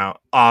that came out.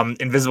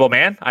 Invisible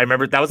Man. I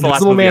remember that was the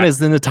last movie. Invisible Man is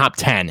in the top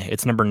 10.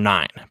 It's number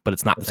 9, but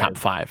it's not the top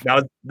 5.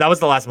 That was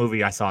the last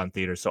movie I saw in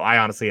theaters, so I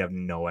honestly have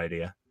no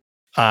idea.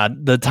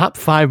 The top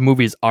 5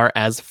 movies are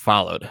as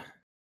followed.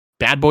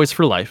 Bad Boys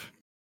for Life,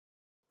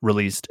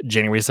 released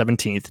January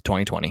 17th,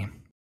 2020.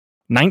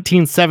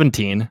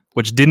 1917,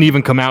 which didn't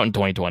even come out in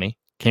 2020,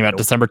 came out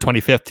December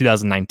 25th,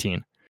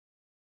 2019.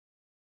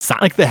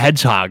 Sonic the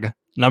Hedgehog,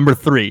 number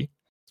 3,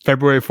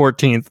 February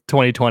 14th,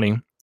 2020.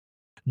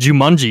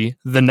 Jumanji,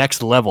 The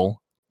Next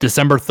Level,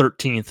 December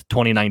 13th,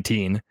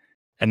 2019.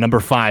 And number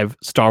 5,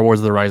 Star Wars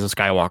The Rise of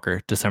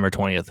Skywalker, December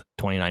 20th,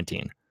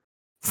 2019.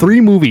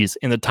 3 movies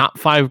in the top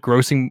 5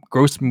 gross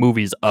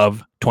movies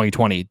of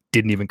 2020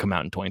 didn't even come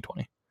out in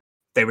 2020.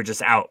 They were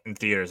just out in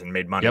theaters and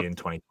made money in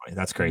 2020.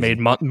 That's crazy.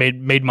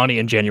 Made money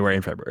in January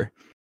and February.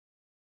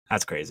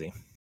 That's crazy.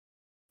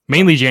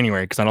 Mainly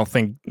January, because I don't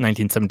think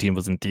 1917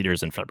 was in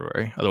theaters in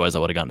February. Otherwise, I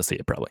would have gone to see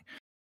it probably.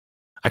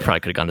 I probably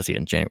could have gone to see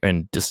it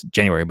in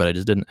January, but I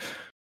just didn't.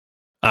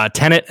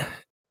 Tenet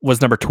was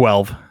number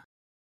 12.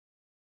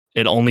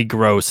 It only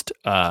grossed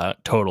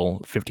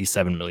total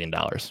 $57 million.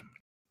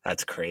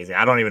 That's crazy.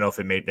 I don't even know if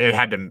it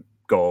had to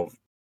go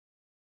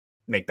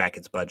make back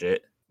its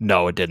budget.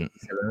 No, it didn't.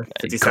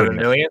 57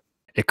 million?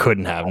 It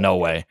couldn't have. No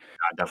way.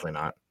 Definitely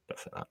not.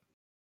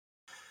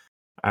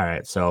 All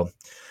right. So,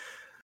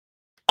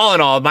 all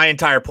in all, my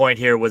entire point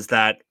here was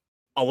that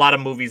a lot of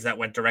movies that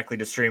went directly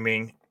to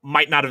streaming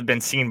might not have been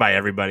seen by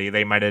everybody.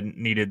 They might have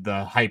needed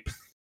the hype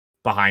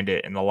behind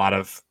it, and a lot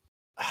of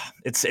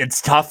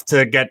it's tough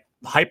to get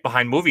hype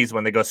behind movies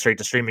when they go straight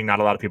to streaming. Not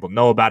a lot of people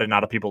know about it. A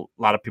lot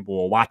of people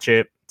will watch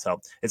it. So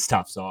it's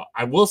tough. So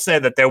I will say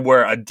that there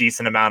were a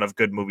decent amount of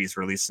good movies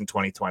released in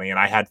 2020, and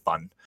I had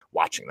fun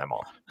watching them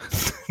all.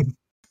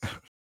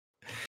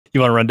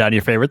 You want to run down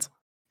your favorites?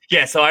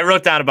 Yeah. So I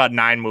wrote down about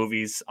 9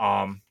 movies.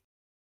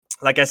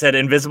 Like I said,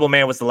 Invisible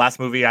Man was the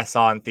last movie I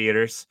saw in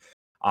theaters.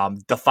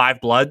 The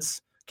Five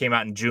Bloods came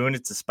out in June.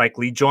 It's a Spike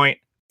Lee joint.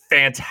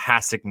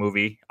 Fantastic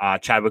movie.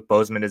 Chadwick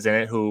Boseman is in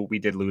it, who we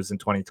did lose in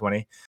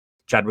 2020.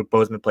 Chadwick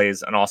Boseman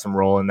plays an awesome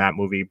role in that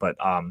movie, but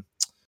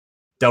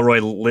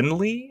Delroy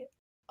Lindo,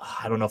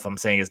 I don't know if I'm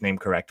saying his name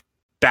correct.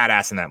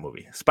 Badass in that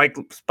movie. Spike,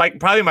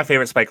 probably my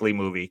favorite Spike Lee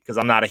movie because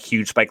I'm not a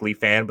huge Spike Lee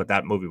fan, but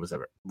that movie was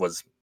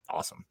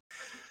awesome.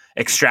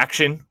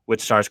 Extraction,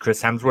 which stars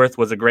Chris Hemsworth,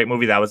 was a great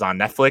movie that was on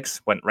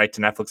Netflix. Went right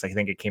to Netflix. I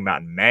think it came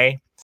out in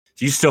May.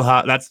 So you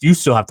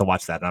still have to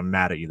watch that. And I'm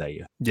mad at you that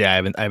you. Yeah,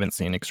 I haven't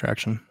seen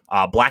Extraction.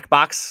 Black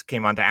Box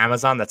came onto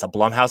Amazon. That's a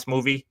Blumhouse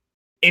movie.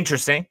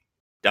 Interesting,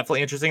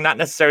 definitely interesting. Not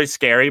necessarily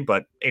scary,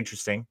 but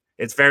interesting.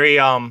 It's very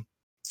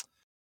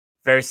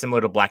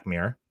similar to Black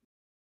Mirror.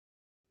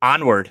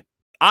 Onward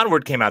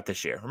came out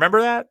this year.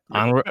 Remember that?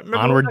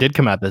 Onward did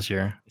come out this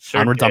year. Sure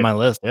Onward's did. on my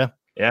list. Yeah.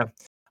 Yeah.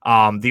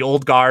 The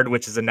Old Guard,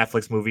 which is a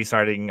Netflix movie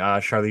starring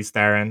Charlize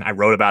Theron. I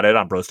wrote about it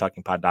on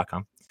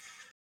brostalkingpod.com.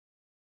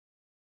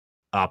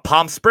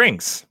 Palm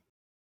Springs,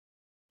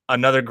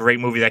 another great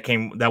movie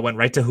that went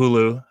right to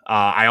Hulu.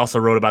 I also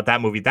wrote about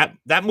that movie.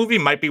 That movie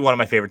might be one of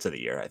my favorites of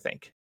the year, I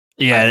think.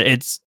 Yeah,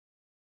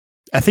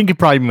 I think it'd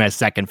probably be my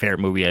second favorite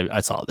movie I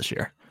saw this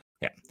year.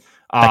 Yeah.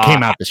 That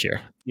came out this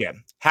year. Yeah.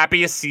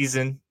 Happiest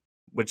Season,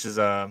 which is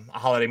a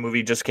holiday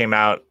movie, just came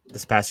out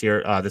this past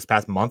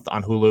month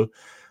on Hulu.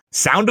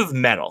 Sound of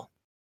Metal.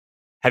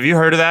 Have you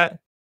heard of that?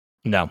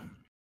 No.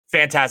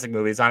 Fantastic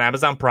movie. It's on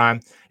Amazon Prime.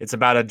 It's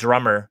about a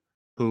drummer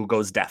who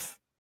goes deaf.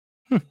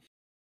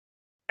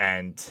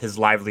 And his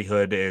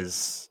livelihood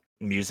is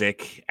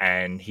music,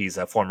 and he's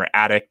a former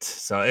addict.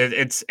 So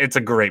it's a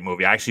great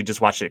movie. I actually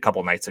just watched it a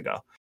couple nights ago.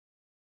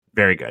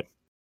 Very good.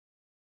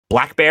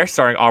 Black Bear,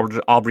 starring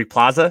Aubrey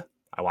Plaza.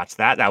 I watched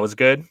that. That was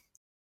good.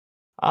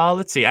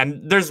 Let's see.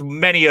 And there's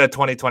many a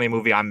 2020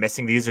 movie I'm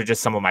missing. These are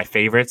just some of my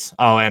favorites.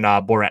 Oh, and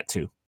Borat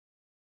 2.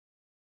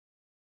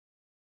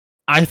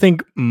 I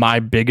think my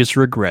biggest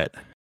regret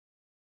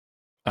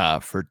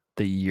for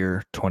the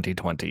year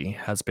 2020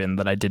 has been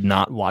that I did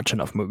not watch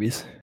enough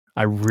movies.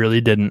 I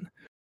really didn't.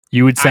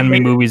 You would send me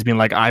movies being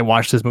like, I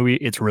watched this movie.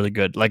 It's really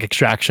good. Like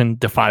Extraction,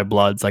 Defy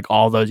Bloods, like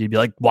all those. You'd be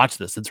like, watch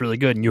this. It's really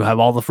good. And you have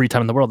all the free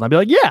time in the world. And I'd be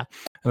like, yeah.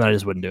 And then I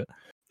just wouldn't do it.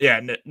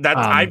 Yeah.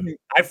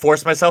 I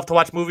forced myself to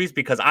watch movies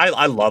because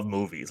I love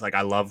movies. Like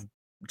I love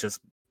just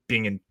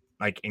being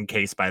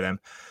encased by them.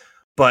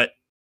 But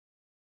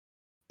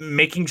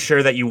making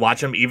sure that you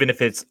watch them, even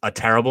if it's a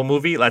terrible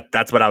movie,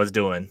 that's what I was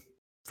doing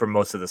for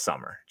most of the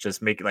summer.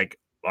 Just make it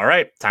all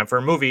right, time for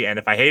a movie. And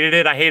if I hated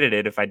it, I hated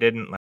it. If I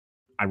didn't,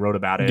 I wrote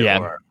about it,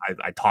 or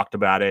I talked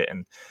about it.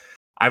 And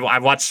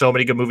I've watched so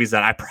many good movies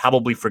that I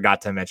probably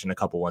forgot to mention a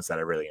couple ones that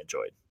I really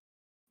enjoyed.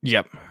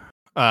 Yep.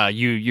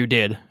 You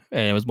did.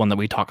 And it was one that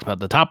we talked about at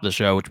the top of the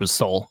show, which was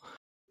Soul.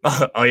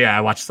 Oh yeah,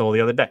 I watched Soul the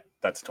other day.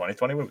 That's a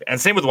 2020 movie. And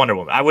same with Wonder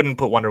Woman. I wouldn't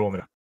put Wonder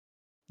Woman.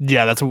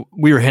 Yeah, that's what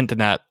we were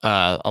hinting at.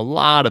 A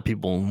lot of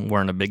people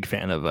weren't a big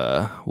fan of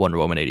Wonder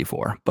Woman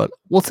 84, but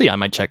we'll see. I'm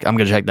going to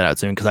check that out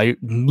soon because I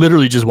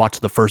literally just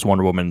watched the first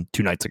Wonder Woman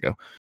 2 nights ago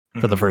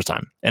for the first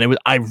time, and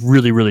I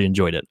really, really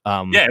enjoyed it.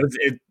 Yeah,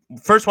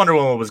 first Wonder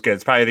Woman was good.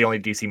 It's probably the only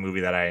DC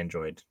movie that I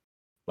enjoyed,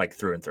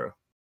 through and through.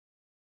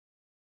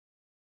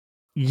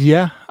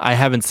 Yeah, I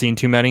haven't seen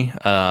too many.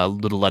 A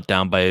little let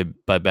down by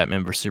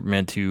Batman vs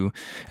Superman 2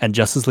 and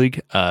Justice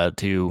League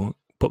to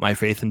put my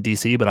faith in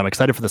DC, but I'm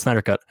excited for the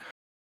Snyder Cut.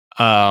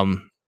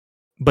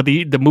 But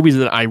the movies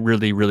that I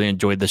really, really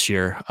enjoyed this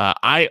year,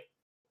 I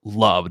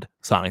loved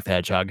Sonic the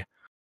Hedgehog.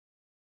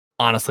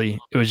 Honestly,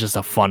 it was just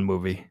a fun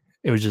movie.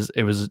 It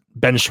was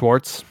Ben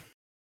Schwartz. Is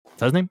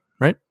that his name?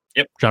 Right?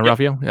 Yep. John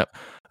Raphael. Yep.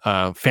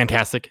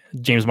 Fantastic.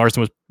 James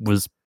Marsden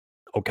was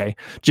okay.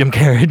 Jim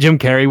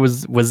Carrey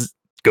was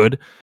good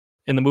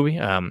in the movie.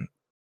 And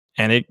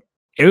it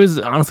was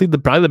honestly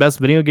probably the best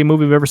video game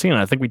movie I've ever seen.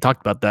 I think we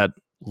talked about that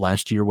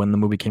last year when the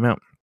movie came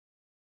out.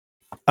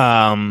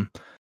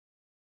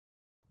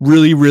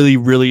 Really, really,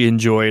 really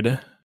enjoyed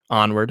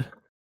Onward.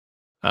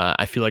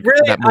 I feel like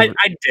really, that movie,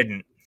 I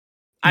didn't.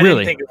 I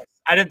didn't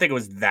think it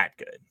was that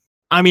good.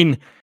 I mean,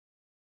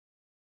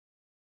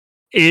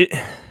 it's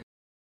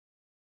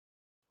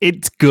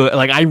good.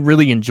 Like I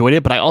really enjoyed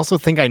it, but I also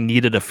think I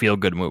needed a feel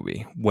good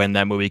movie when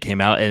that movie came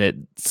out, and it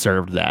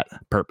served that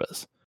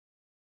purpose.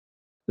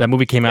 That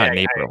movie came out in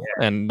April,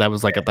 and that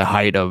was at the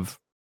height of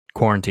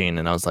quarantine,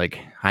 and I was like,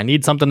 I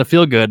need something to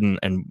feel good,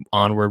 and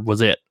Onward was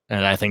it.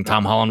 And I think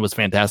Tom Holland was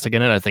fantastic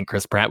in it. I think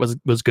Chris Pratt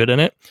was good in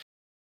it.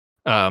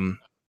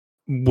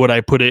 Would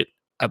I put it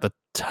at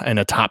in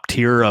a top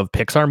tier of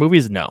Pixar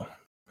movies? No,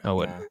 I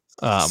wouldn't.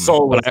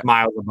 Soul was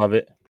miles above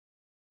it.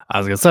 I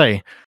was gonna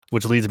say,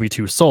 which leads me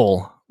to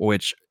Soul,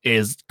 which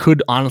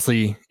could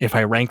honestly, if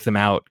I rank them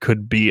out,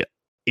 could be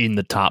in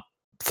the top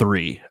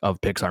 3 of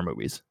Pixar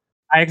movies.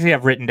 I actually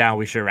have written down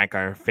we should rank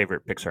our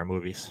favorite Pixar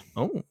movies.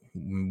 Oh,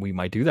 we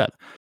might do that.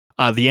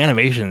 The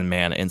animation,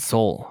 man, in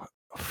Soul.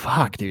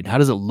 Fuck, dude, how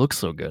does it look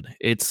so good?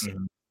 It's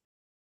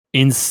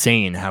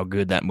insane how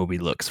good that movie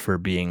looks for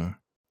being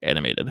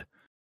animated.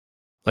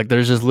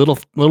 There's just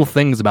little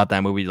things about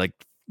that movie.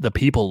 The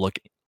people look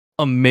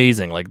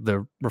amazing.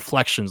 The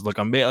reflections look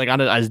amazing.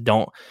 I just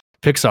don't.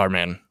 Pixar,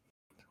 man.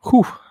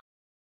 Whew.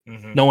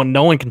 Mm-hmm.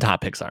 No one can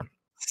top Pixar.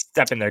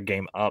 Stepping their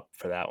game up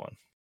for that one.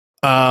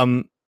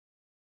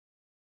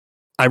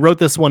 I wrote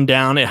this one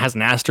down. It has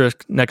an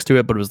asterisk next to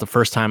it, but it was the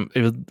first time.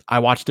 I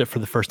watched it for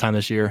the first time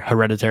this year.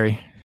 Hereditary.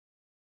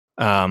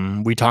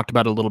 We talked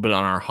about it a little bit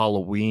on our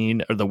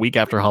Halloween or the week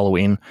after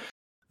Halloween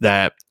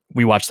that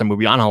we watched that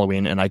movie on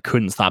Halloween, and I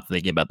couldn't stop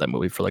thinking about that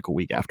movie for like a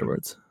week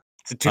afterwards.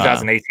 It's a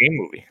 2018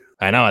 movie.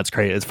 I know, it's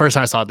crazy. It's the first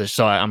time I saw this,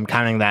 so I'm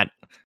counting that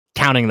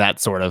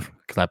sort of,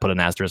 because I put an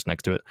asterisk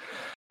next to it.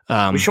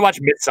 We should watch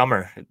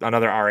Midsummer,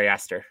 another Ari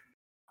Aster.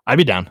 I'd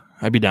be down.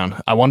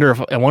 I wonder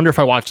if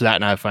I watch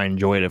that and if I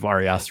enjoy it, if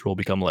Ari Aster will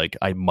become like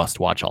I must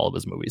watch all of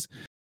his movies.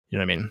 You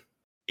know what I mean?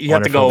 You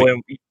have to go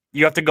in.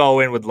 You have to go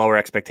in with lower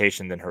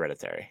expectation than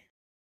Hereditary.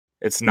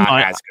 It's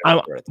not as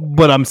good.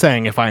 But I'm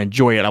saying if I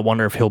enjoy it, I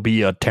wonder if he'll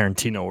be a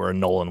Tarantino or a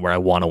Nolan where I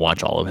want to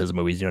watch all of his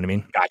movies. You know what I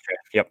mean? Gotcha.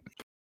 Yep.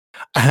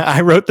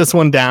 I wrote this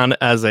one down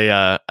as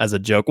a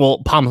joke.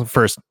 Well,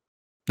 this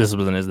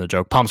isn't a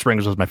joke. Palm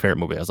Springs was my favorite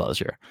movie I saw this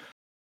year.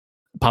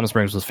 Palm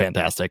Springs was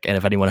fantastic, and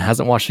if anyone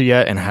hasn't watched it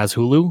yet and has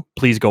Hulu,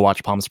 please go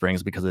watch Palm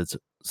Springs because it's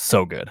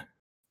so good.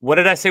 What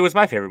did I say was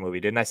my favorite movie?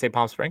 Didn't I say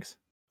Palm Springs?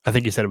 I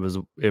think you said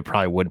it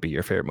probably would be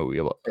your favorite movie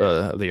of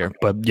the year,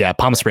 but yeah,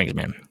 Palm Springs,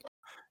 man.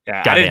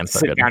 Yeah, I didn't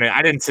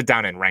sit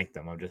down and rank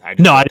them. I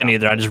didn't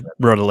either. I just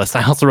wrote a list.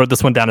 I also wrote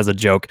this one down as a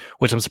joke,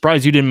 which I'm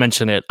surprised you didn't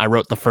mention it. I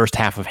wrote the first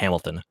half of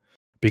Hamilton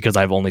because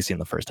I've only seen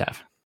the first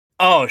half.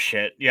 Oh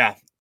shit! Yeah,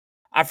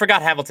 I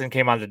forgot Hamilton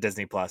came onto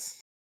Disney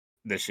Plus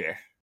this year.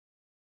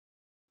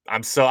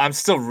 I'm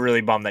still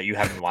really bummed that you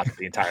haven't watched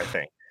the entire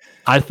thing.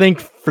 I think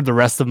for the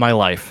rest of my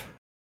life,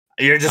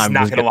 you're just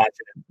not gonna watch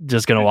it.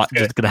 Just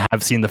gonna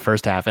have seen the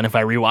first half, and if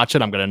I rewatch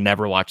it, I'm gonna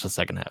never watch the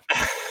second half.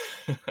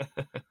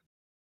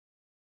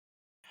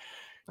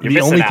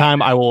 The only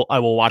time I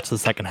will watch the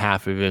second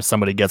half is if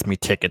somebody gets me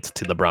tickets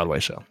to the Broadway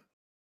show.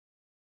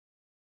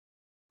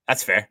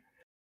 That's fair.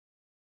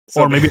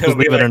 So or maybe just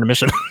leave it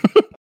intermission.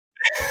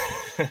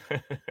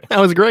 That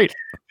was great.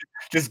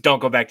 Just don't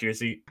go back to your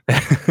seat.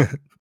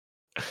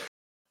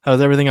 That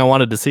was everything I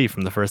wanted to see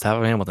from the first half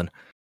of Hamilton.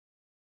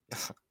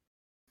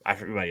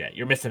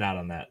 You're missing out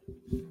on that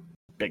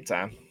big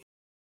time.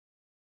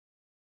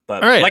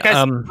 But right, like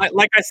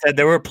I said,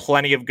 there were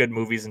plenty of good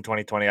movies in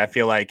 2020. I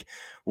feel like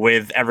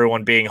with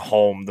everyone being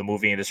home, the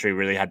movie industry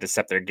really had to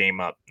step their game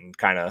up and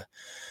kind of,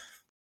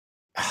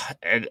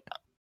 and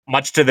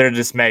much to their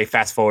dismay,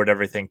 fast forward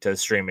everything to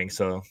streaming.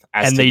 So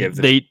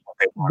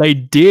they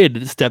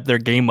did step their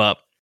game up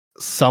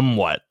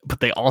somewhat, but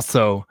they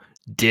also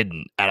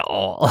didn't at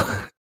all.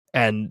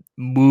 And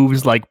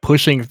moves like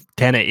pushing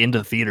Tenet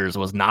into theaters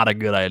was not a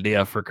good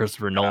idea for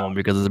Christopher Nolan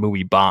because his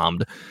movie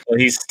bombed. Well,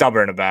 he's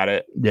stubborn about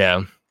it.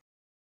 Yeah,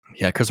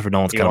 Christopher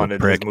Nolan's kind of a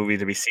prick. His movie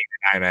to be seen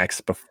in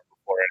IMAX before.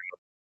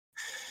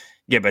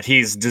 Yeah, but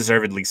he's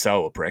deservedly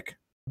so a prick.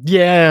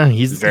 Yeah,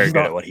 he's very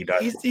good at what he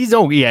does. He's he's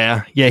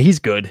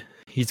good.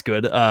 He's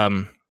good.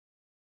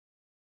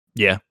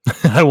 Yeah,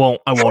 I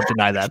won't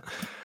deny that.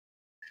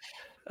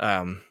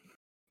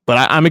 But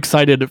I'm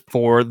excited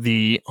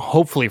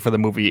hopefully for the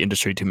movie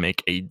industry to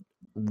make a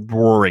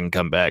roaring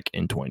comeback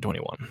in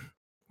 2021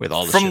 with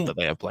all the shit that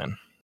they have planned.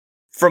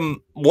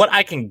 From what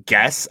I can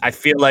guess, I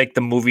feel like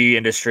the movie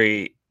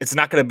industry, it's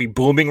not going to be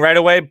booming right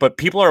away, but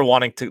people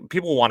want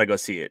to go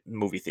see it in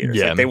movie theaters.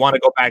 Yeah. Like they want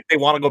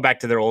to go back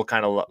to their old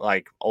kind of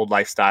like old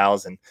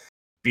lifestyles, and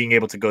being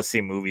able to go see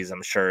movies,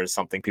 I'm sure, is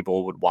something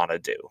people would want to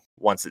do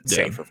once it's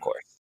safe, of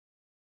course.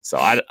 So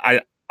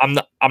I'm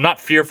not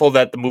fearful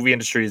that the movie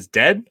industry is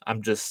dead.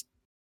 I'm just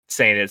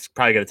saying it's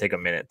probably going to take a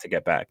minute to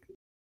get back.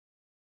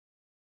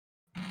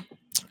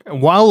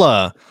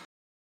 While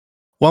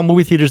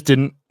movie theaters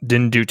didn't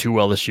do too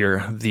well this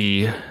year,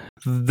 the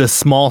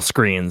small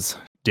screens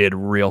did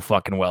real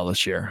fucking well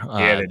this year.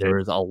 There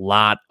was a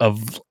lot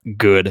of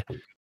good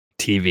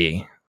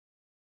TV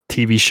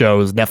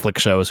shows, Netflix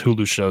shows,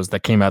 Hulu shows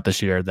that came out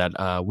this year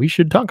that we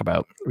should talk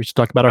about. We should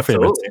talk about our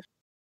favorites.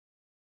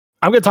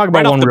 I'm going to talk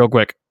about one real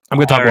quick. I'm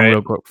going to talk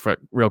one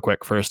real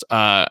quick first.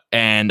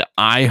 And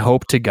I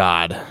hope to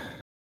God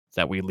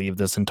that we leave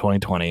this in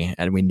 2020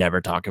 and we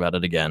never talk about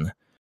it again.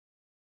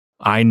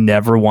 I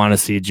never want to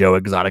see Joe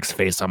Exotic's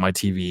face on my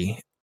TV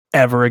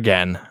ever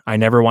again. I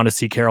never want to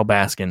see Carol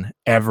Baskin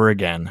ever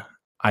again.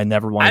 I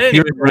never want to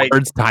hear the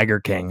words Tiger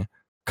King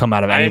come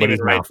out of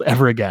anybody's mouth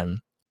ever again.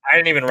 I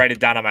didn't even write it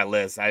down on my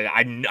list.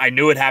 I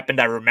knew it happened.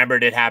 I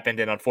remembered it happened,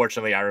 and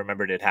unfortunately, I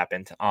remembered it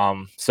happened.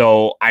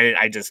 So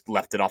I just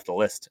left it off the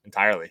list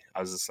entirely.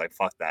 I was just like,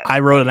 "Fuck that." I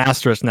wrote an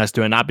asterisk next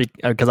to it, not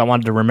because I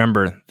wanted to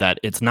remember that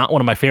it's not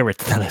one of my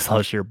favorites that I saw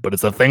this year, but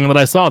it's a thing that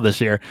I saw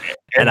this year.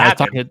 And I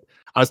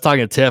was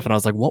talking to Tiff, and I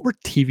was like, "What were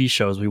TV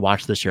shows we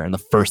watched this year?" And the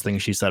first thing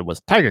she said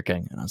was Tiger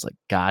King, and I was like,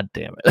 "God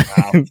damn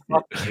it!"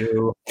 Fuck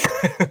you.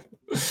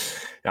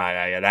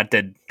 Yeah.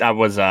 That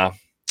was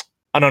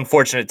an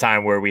unfortunate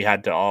time where we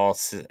had to all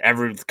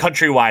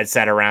countrywide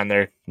sat around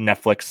their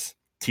Netflix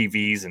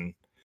TVs and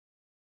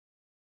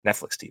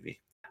Netflix TV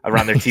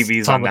around their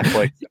TVs on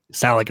Netflix.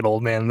 Sound like an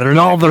old man.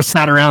 They're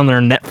sat around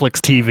their Netflix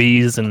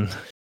TVs and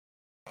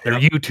their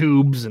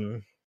YouTubes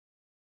and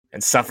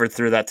suffered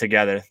through that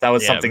together. That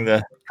was something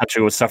the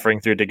country was suffering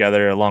through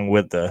together along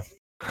with the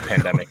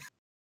pandemic.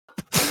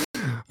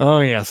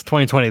 Oh yes,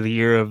 2020, the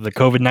year of the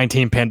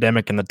COVID-19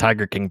 pandemic and the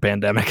Tiger King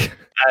pandemic.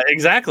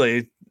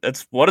 Exactly.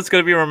 That's what it's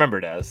going to be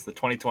remembered as, the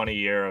 2020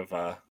 year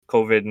of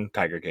COVID and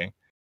Tiger King.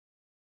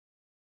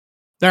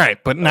 All right,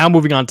 but now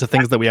moving on to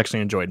things that we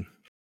actually enjoyed.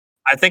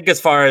 I think as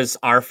far as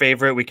our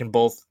favorite, we can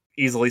both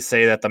easily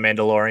say that The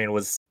Mandalorian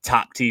was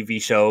top TV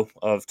show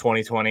of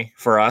 2020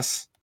 for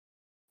us.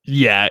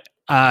 Yeah,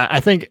 I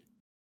think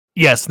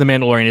yes, The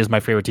Mandalorian is my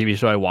favorite TV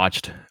show I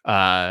watched.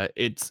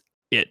 It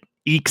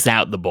ekes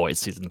out The Boys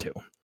season 2.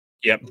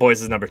 Yep,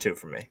 Boys is number 2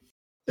 for me.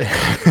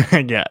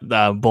 Yeah,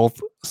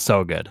 both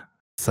so good,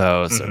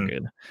 so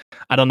good.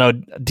 I don't know.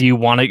 Do you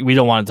want to? We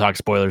don't want to talk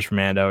spoilers for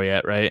Mando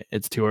yet, right?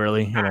 It's too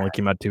early. It only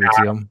came out 2 weeks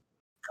ago.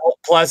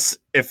 Plus,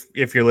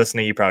 if you're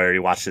listening, you probably already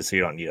watched it, so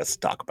you don't need us to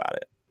talk about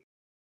it.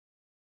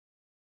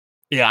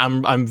 Yeah,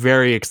 I'm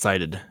very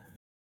excited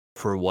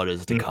for what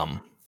is to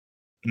come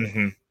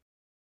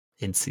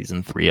in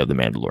season 3 of The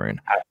Mandalorian.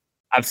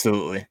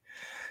 Absolutely.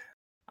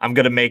 I'm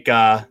gonna make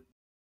the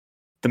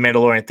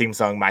Mandalorian theme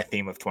song my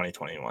theme of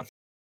 2021.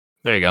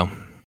 There you go.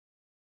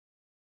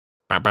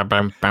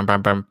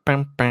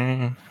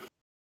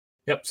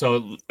 Yep.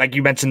 So, like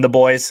you mentioned, The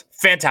Boys,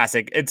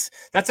 fantastic.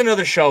 That's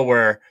another show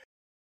where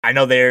I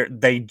know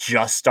they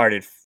just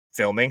started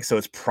filming, so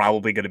it's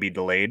probably going to be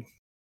delayed.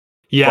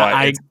 Yeah,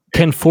 I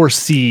can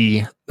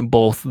foresee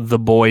both The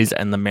Boys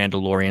and The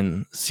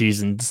Mandalorian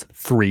seasons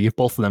 3,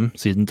 both of them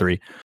season 3,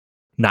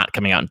 not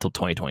coming out until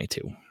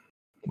 2022,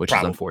 which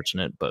is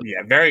unfortunate. But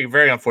yeah, very,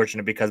 very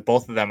unfortunate because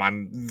both of them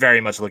I'm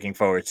very much looking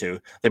forward to.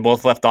 They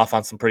both left off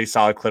on some pretty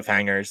solid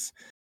cliffhangers,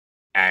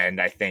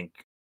 and I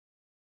think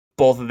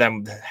both of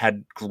them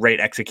had great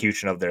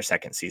execution of their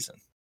second season.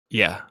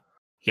 Yeah.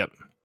 Yep.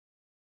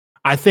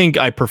 I think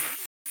I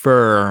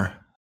prefer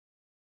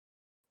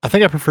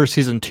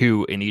season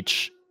 2 in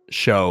each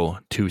show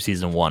to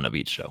season 1 of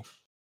each show.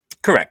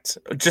 Correct.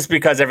 Just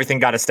because everything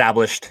got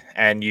established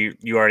and you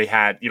already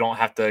you don't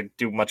have to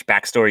do much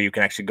backstory. You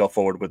can actually go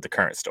forward with the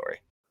current story.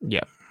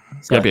 Yeah.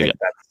 So I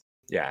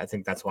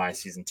think that's why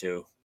season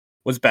 2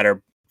 was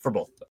better for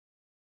both.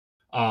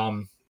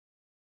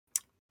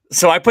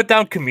 So I put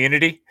down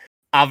Community.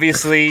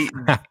 Obviously,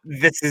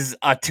 this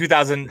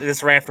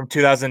ran from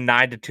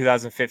 2009 to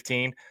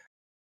 2015.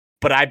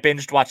 But I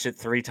binged watched it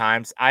 3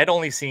 times. I'd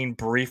only seen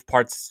brief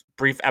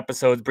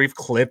episodes, brief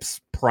clips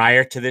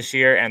prior to this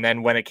year. And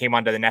then when it came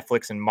onto the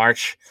Netflix in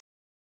March,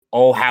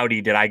 oh,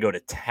 howdy, did I go to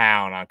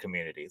town on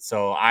Community.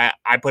 So I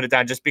put it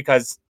down just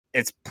because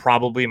it's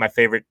probably my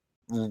favorite,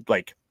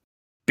 like,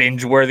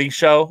 binge-worthy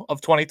show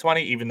of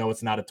 2020, even though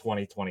it's not a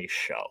 2020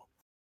 show,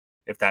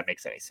 if that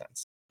makes any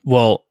sense.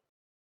 Well,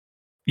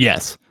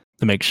 yes,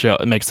 it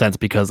makes sense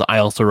because I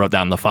also wrote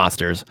down The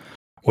Fosters,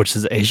 which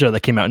is a show that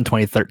came out in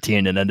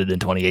 2013 and ended in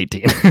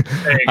 2018.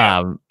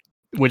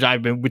 Which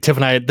Tiff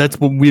and I, that's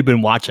what we've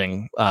been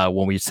watching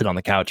when we sit on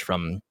the couch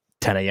from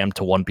 10 a.m.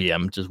 to 1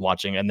 p.m. just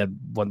watching. And then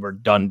when we're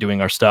done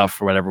doing our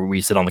stuff or whatever,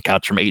 we sit on the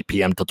couch from 8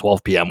 p.m. to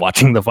 12 p.m.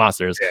 watching The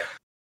Fosters. Yeah.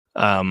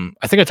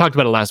 I think I talked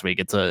about it last week.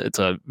 It's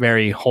a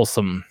very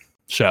wholesome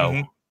show.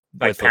 Mm-hmm.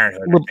 Like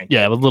Parenthood. With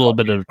a little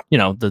bit of,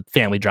 the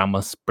family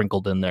drama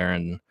sprinkled in there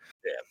and,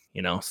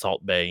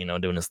 Salt Bae,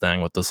 doing his thing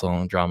with this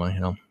little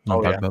drama,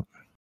 about.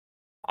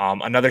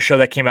 Another show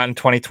that came out in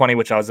 2020,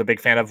 which I was a big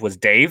fan of, was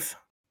Dave,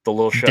 the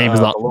little show,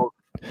 the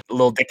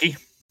little Dicky.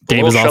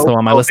 Dave is also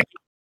on my list.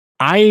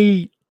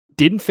 I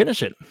didn't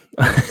finish it.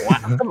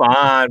 Wow, come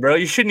on, bro!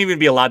 You shouldn't even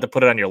be allowed to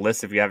put it on your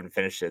list if you haven't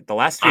finished it. The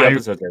last few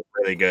episodes are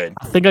really good.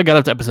 I think I got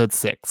up to episode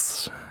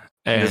 6.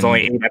 And there's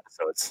only 8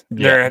 episodes.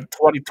 Yeah.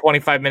 They're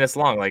 25 minutes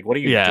long. Like, what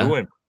are you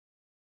doing?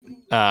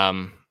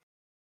 I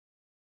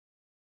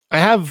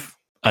have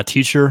a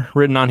Teacher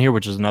written on here,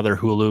 which is another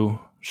Hulu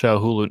show,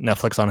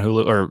 Netflix on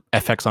Hulu, or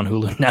FX on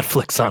Hulu,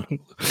 Netflix on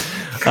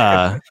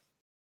Hulu.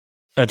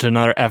 It's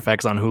another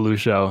FX on Hulu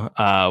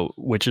show,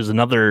 which is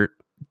another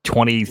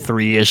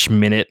 23-ish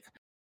minute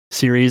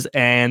series.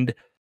 And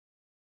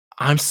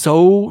I'm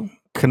so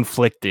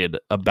conflicted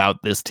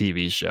about this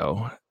TV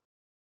show.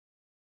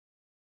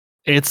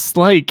 It's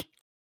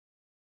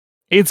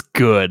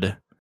good.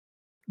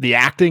 The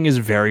acting is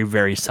very,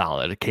 very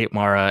solid. Kate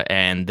Mara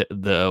and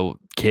the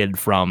kid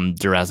from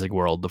Jurassic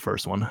World, the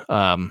first one.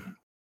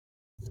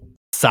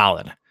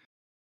 Solid.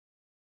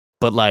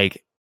 But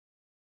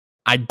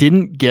I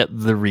didn't get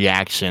the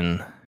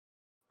reaction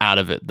out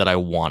of it that I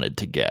wanted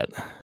to get.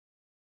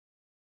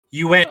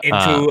 You went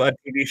into a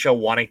TV show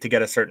wanting to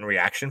get a certain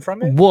reaction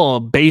from it? Well,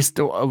 based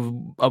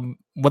on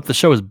what the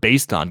show is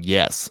based on,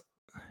 yes.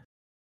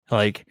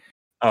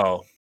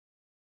 Oh,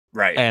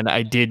 right. And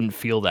I didn't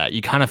feel that.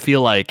 You kind of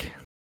feel like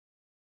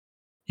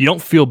you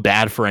don't feel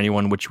bad for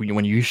anyone,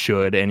 when you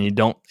should, and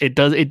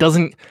it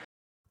doesn't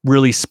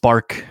really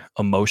spark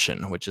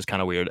emotion, which is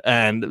kind of weird.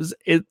 And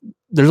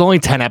there's only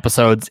 10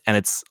 episodes,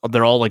 and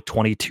they're all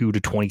 22 to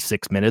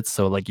 26 minutes,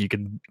 so you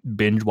can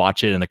binge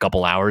watch it in a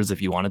couple hours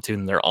if you wanted to,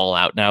 and they're all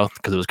out now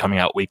because it was coming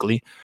out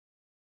weekly.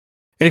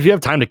 And if you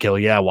have time to kill,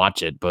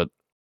 watch it, but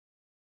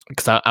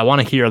because I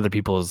want to hear other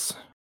people's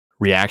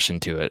reaction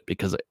to it,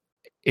 because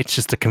it's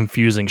just a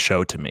confusing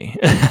show to me.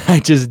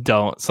 I just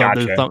don't. So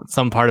Gotcha. There's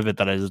some part of it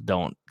that I just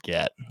don't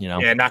get.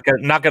 Yeah, not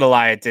gonna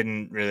lie, it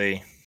didn't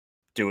really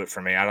do it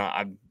for me.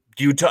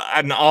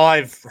 And all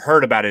I've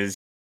heard about it is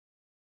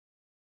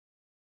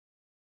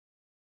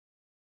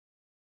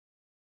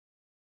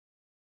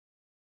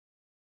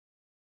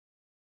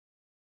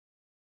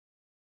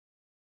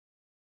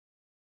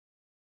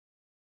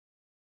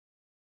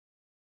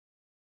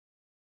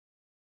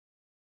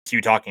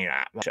you talking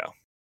about the show.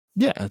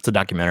 Yeah, it's a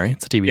documentary.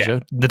 It's a TV Yeah.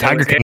 show. The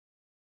Tiger King.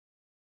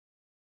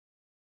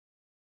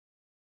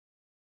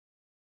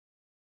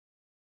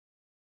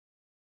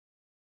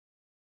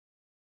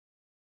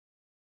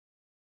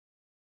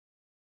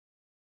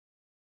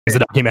 It's a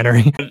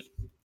documentary.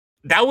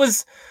 That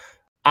was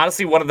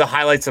honestly one of the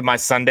highlights of my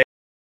Sundays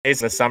in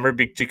the summer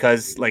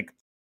because like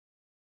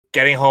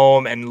getting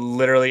home and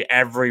literally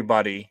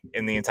everybody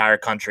in the entire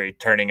country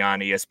turning on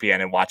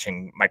ESPN and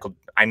watching Michael.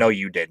 I know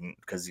you didn't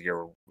because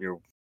you're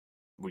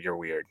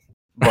weird,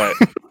 but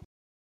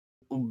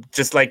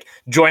just like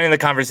joining the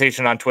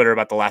conversation on Twitter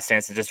about The Last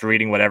Dance and just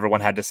reading what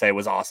everyone had to say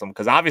was awesome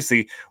because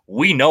obviously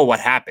we know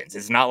what happens.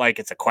 It's not like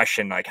it's a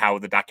question like how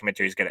the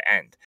documentary is going to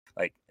end.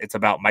 Like it's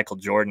about Michael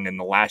Jordan in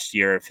the last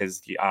year of his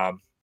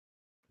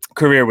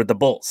career with the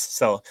Bulls.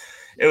 So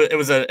it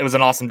was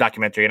an awesome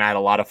documentary, and I had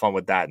a lot of fun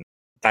with that. And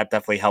that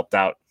definitely helped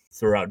out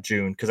throughout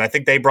June because I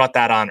think they brought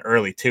that on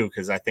early too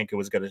because I think it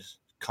was going to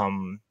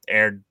come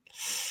aired.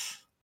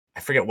 I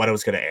forget what it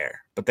was going to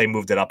air, but they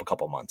moved it up a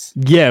couple months.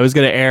 Yeah, it was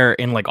going to air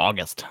in like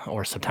August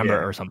or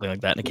September or something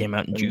like that, and it came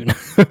out in June.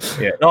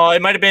 Yeah, no,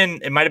 it might have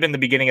been the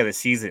beginning of the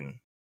season,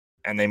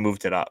 and they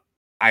moved it up.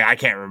 I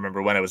can't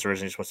remember when it was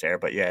originally supposed to air,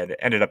 but yeah, it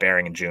ended up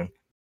airing in June.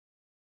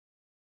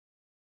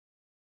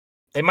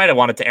 They might have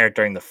wanted to air it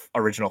during the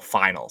original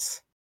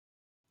finals,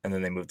 and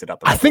then they moved it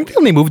up. I think they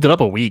only moved it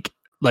up a week.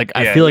 Like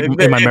I feel like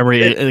in my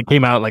memory, it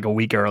came out like a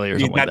week early or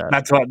something like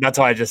that. That's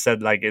why I just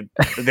said like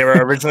they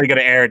were originally going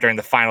to air it during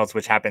the finals,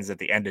 which happens at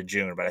the end of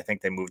June, but I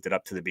think they moved it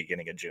up to the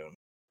beginning of June.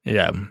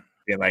 Yeah.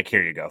 Being like,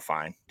 here you go,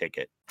 fine, take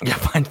it. Yeah,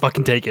 fine,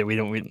 fucking take it. We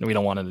don't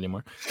want it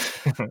anymore.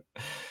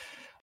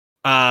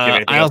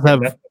 I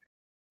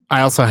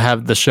also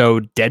have the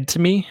show Dead to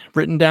Me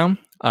written down.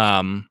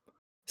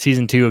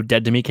 Season 2 of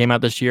Dead to Me came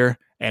out this year,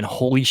 and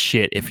holy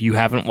shit, if you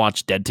haven't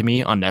watched Dead to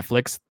Me on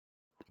Netflix,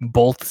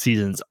 both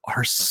seasons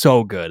are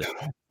so good.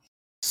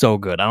 So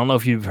good. I don't know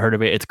if you've heard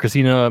of it. It's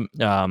Christina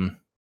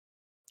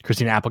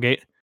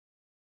Applegate.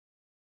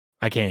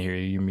 I can't hear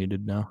you. You're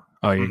muted now.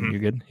 Oh, you're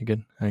good? You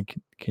good? I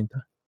can't.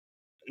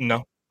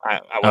 No. I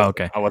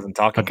wasn't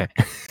talking. Okay.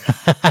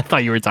 I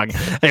thought you were talking.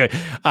 Anyway,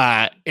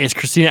 it's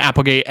Christina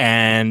Applegate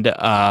and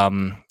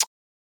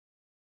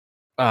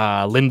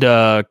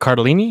Linda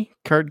Cardellini.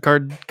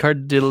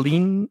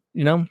 Cardellini,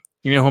 you know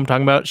who I'm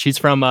talking about? She's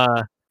from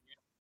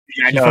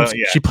yeah, I know.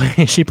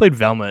 She played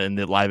Velma in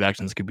the live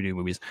action Scooby-Doo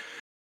movies.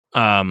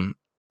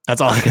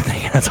 That's all I can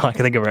think. That's all I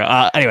can think of.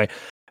 Anyway,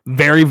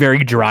 very,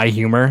 very dry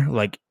humor,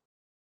 like,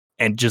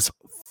 and just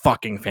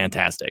fucking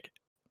fantastic.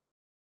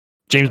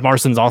 James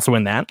Marsden's also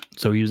in that,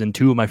 so he was in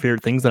 2 of my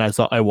favorite things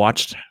that I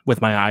watched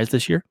with my eyes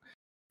this year,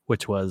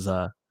 which was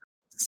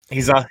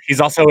he's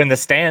also in The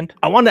Stand.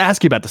 I wanted to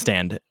ask you about The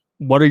Stand.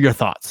 What are your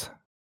thoughts?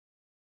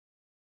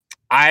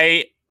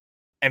 I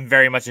am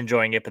very much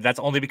enjoying it, but that's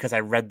only because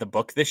I read the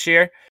book this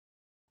year.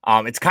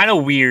 It's kind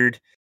of weird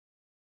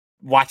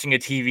watching a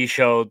TV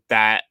show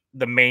that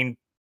the main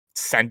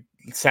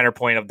center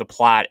point of the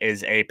plot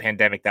is a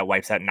pandemic that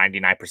wipes out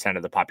 99%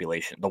 of the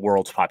population, the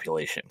world's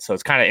population. So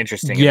it's kind of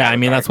interesting. Yeah, I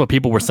mean, that's what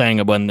people were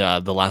saying when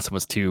The Last of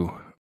Us 2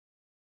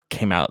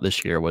 came out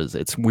this year. Was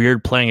it's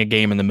weird playing a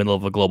game in the middle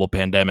of a global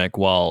pandemic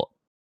while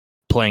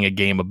playing a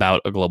game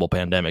about a global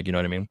pandemic. You know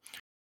what I mean?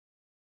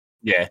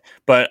 Yeah,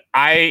 but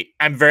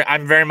I'm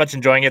very much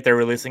enjoying it. They're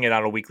releasing it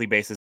on a weekly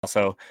basis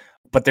also,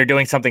 but they're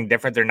doing something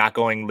different. They're not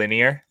going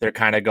linear. They're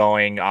kind of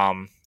going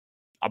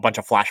a bunch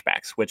of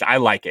flashbacks, which I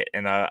like it.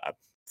 And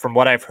from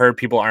what I've heard,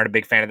 people aren't a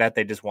big fan of that.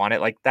 They just want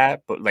it like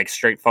that, but like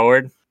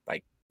straightforward,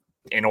 like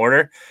in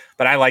order.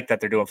 But I like that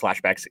they're doing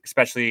flashbacks,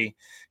 especially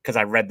because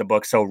I read the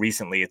book so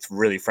recently. It's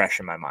really fresh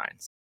in my mind.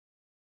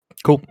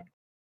 Cool.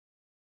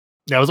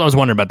 Yeah, I was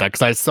wondering about that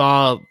because I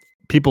saw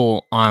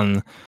people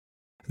on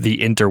the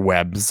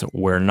interwebs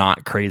were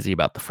not crazy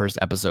about the first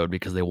episode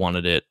because they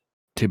wanted it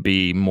to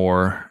be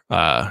more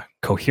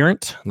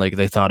coherent. Like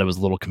they thought it was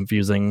a little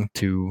confusing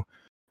to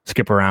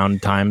skip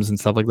around times and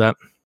stuff like that.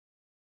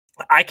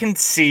 I can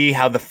see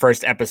how the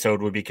first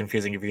episode would be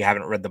confusing if you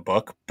haven't read the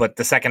book, but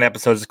the second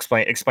episode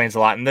explains a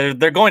lot, and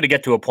they're going to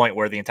get to a point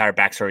where the entire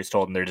backstory is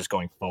told, and they're just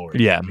going forward.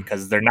 Yeah,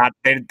 because they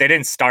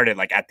didn't start it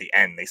like at the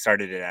end; they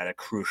started it at a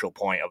crucial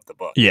point of the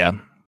book. Yeah,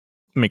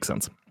 makes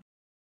sense.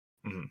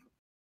 Mm-hmm.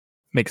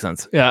 Makes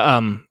sense.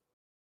 Yeah.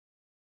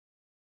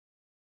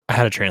 I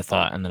had a train of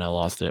thought, and then I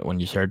lost it when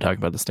you started talking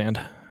about The Stand.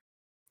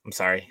 I'm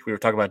sorry. We were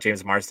talking about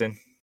James Marsden.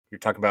 You're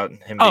talking about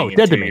him. Oh,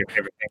 Dead to Me.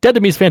 Dead to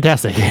Me is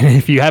fantastic.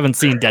 If you haven't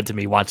seen Dead to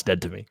Me, watch Dead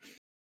to Me.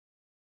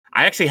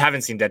 I actually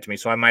haven't seen Dead to Me,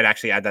 so I might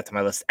actually add that to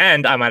my list,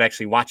 and I might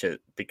actually watch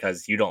it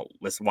because you don't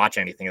watch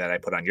anything that I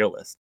put on your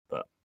list.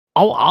 But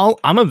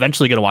I'm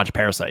eventually going to watch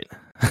Parasite.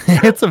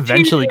 It's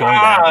eventually going to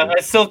happen.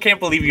 I still can't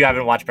believe you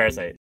haven't watched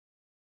Parasite.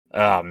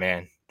 Oh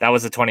man, that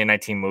was a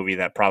 2019 movie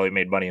that probably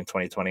made money in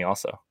 2020.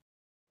 Also,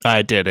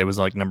 I did. It was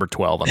like number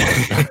 12.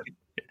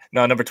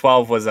 No, number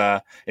 12 was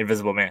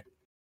Invisible Man.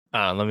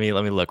 Let me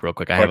look real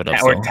quick. I have it up.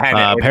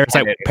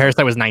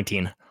 Parasite was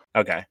 19.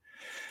 Okay.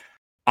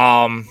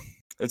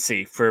 The let's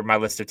see, for my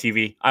list of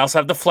TV. I also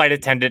have The Flight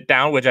Attendant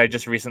down, which I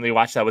just recently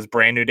watched. That was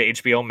brand new to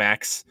HBO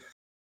Max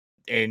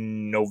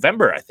in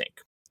November, I think.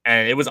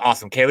 And it was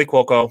awesome. Kaylee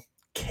Cuoco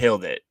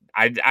killed it.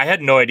 I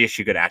had no idea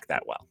she could act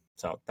that well.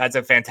 So that's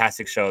a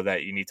fantastic show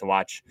that you need to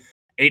watch.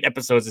 8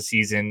 episodes a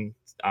season.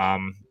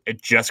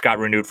 It just got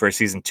renewed for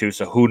season 2,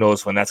 so who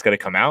knows when that's going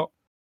to come out.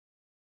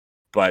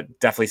 But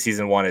definitely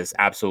season 1 is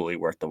absolutely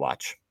worth the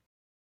watch.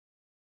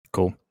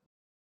 Cool.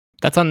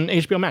 That's on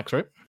HBO Max,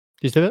 right?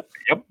 Did you say that?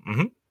 Yep.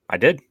 Mm-hmm. I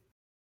did.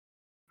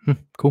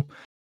 Cool.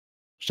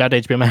 Shout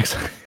out to HBO Max.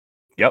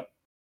 Yep.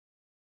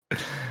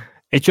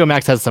 HBO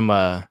Max has some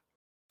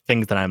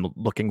things that I'm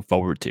looking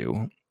forward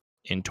to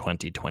in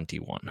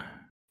 2021.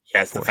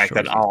 Yes, the fact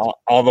that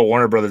all the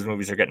Warner Brothers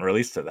movies are getting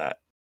released to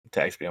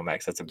HBO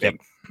Max. That's a big,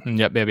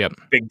 yep.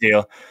 big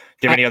deal. Do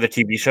you have any other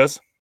TV shows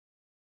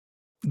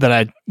that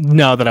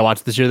I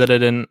watched this year that I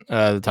didn't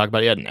talk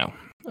about yet? No.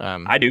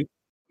 I do.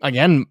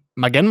 Again,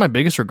 my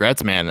biggest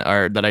regrets, man,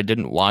 are that I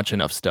didn't watch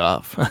enough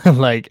stuff.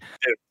 Like,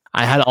 dude,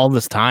 I had all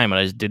this time and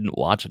I just didn't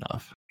watch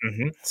enough.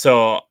 Mm-hmm.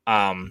 So,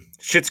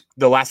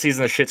 the last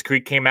season of Schitt's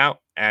Creek came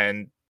out,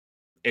 and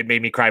it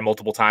made me cry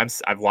multiple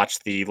times. I've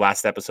watched the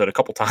last episode a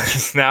couple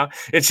times now.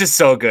 It's just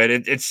so good.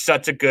 It's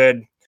such a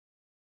good.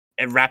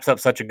 It wraps up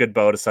such a good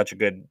bow to such a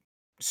good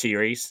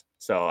series.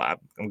 So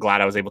I'm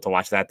glad I was able to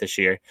watch that this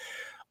year.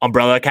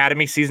 Umbrella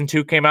Academy season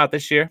 2 came out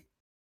this year.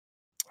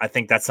 I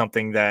think that's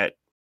something that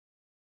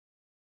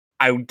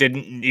I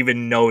didn't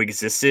even know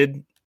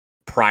existed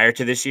prior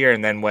to this year.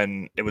 And then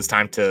when it was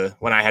time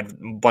when I had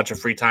a bunch of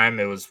free time,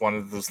 it was one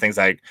of those things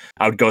I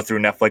would go through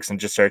Netflix and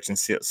just search and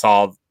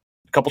saw a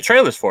couple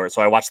trailers for it.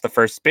 So I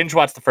binge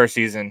watched the first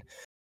season.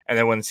 And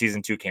then when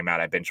season 2 came out,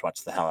 I binge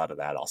watched the hell out of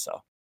that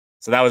also.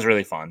 So that was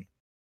really fun.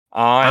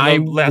 I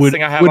would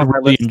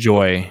really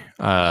enjoy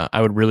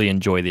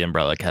the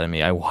Umbrella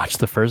Academy. I watched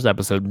the first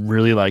episode,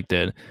 really liked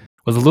it,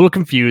 was a little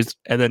confused,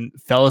 and then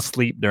fell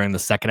asleep during the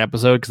second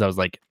episode because I was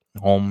like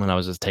home and I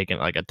was just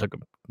I took a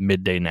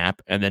midday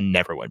nap and then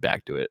never went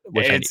back to it,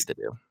 which I need to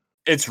do.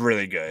 It's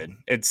really good.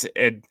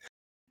 The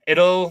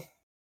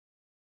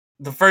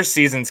first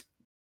season's,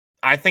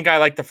 I think I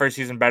like the first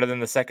season better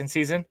than the second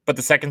season, but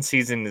the second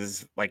season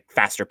is like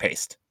faster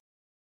paced.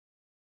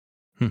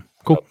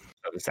 Cool.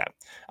 So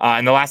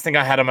and the last thing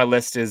I had on my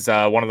list is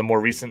one of the more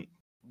recent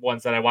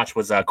ones that I watched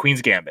was Queen's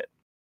Gambit.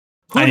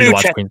 I need to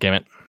watch Queen's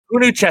Gambit. Who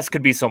knew chess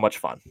could be so much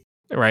fun?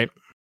 Right.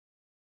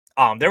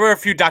 There were a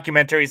few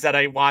documentaries that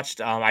I watched.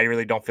 I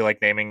really don't feel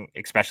like naming,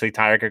 especially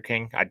Tiger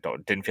King.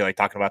 Didn't feel like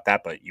talking about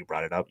that, but you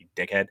brought it up, you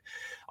dickhead.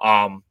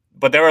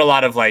 But there were a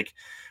lot of like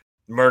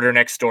Murder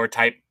Next Door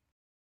type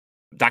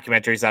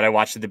documentaries that I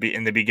watched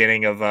in the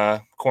beginning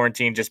of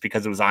quarantine, just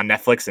because it was on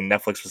Netflix, and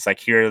Netflix was like,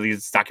 here are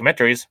these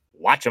documentaries,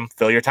 watch them,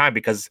 fill your time,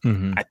 because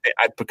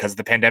because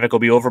the pandemic will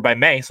be over by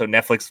May. So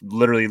Netflix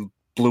literally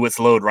blew its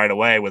load right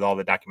away with all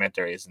the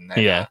documentaries, and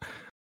then,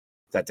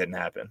 that didn't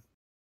happen.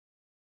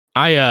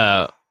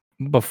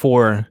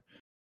 Before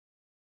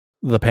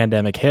the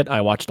pandemic hit,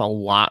 I watched a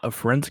lot of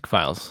Forensic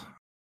Files.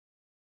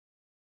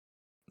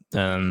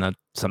 And that's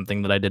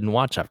something that I didn't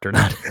watch after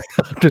that.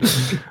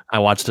 I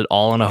watched it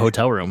all in a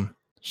hotel room.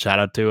 Shout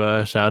out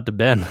to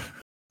Ben.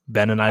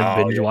 Ben and I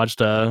binge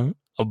watched a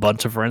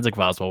bunch of Forensic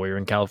Files while we were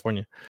in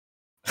California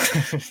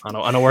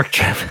on a work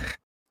trip.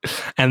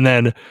 And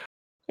then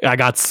I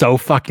got so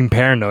fucking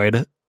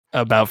paranoid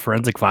about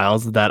Forensic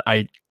Files that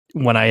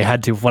when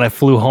I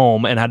flew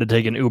home and had to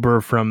take an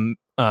Uber from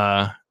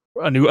a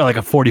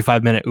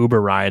 45-minute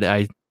Uber ride,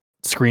 I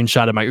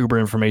screenshotted my Uber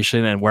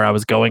information and where I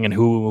was going and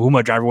who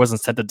my driver was and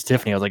sent it to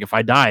Tiffany. I was like, if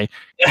I die,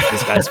 it's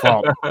this guy's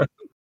fault.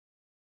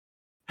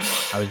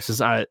 I was just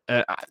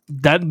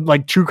that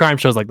like true crime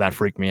shows like that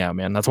freak me out,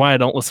 man. That's why I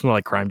don't listen to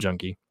like Crime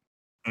Junkie.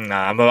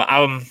 Nah,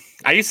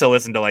 I used to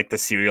listen to like the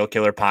serial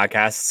killer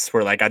podcasts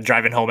where like I'm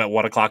driving home at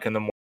 1:00 in the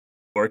morning,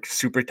 work,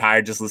 super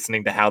tired, just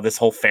listening to how this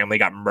whole family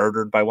got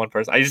murdered by one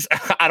person.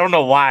 I don't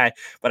know why,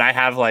 but I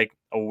have like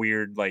a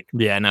weird like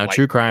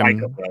true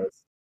crime.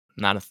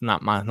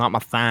 Not my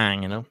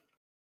thing, you know.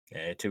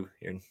 Yeah,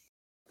 you're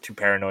too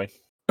paranoid.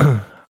 All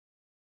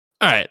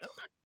right,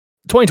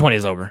 2020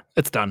 is over.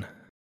 It's done.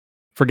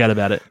 Forget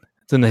about it.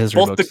 It's in the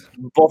history books.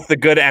 Both the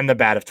good and the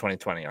bad of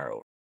 2020 are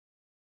over.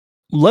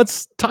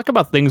 Let's talk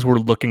about things we're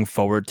looking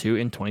forward to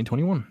in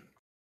 2021.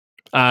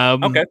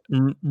 Okay.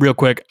 Real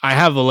quick, I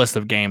have a list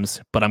of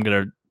games, but I'm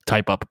gonna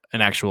type up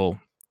an actual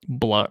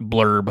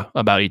blurb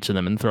about each of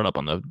them and throw it up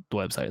on the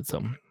website. So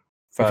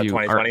for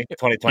 2020,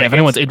 yeah, if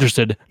anyone's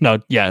interested,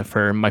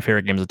 for my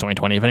favorite games of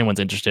 2020, if anyone's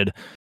interested,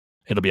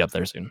 it'll be up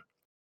there soon.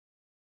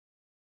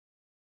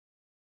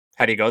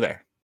 How do you go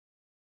there?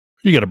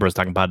 You go to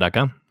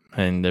brostalkingpod.com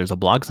and there's a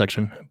blog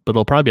section, but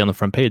it'll probably be on the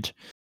front page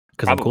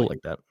because I'm cool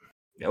like that.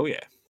 Oh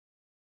yeah.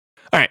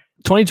 All right,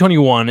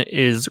 2021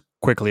 is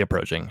quickly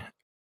approaching.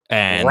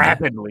 And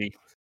rapidly.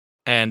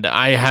 And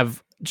I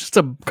have just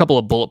a couple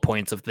of bullet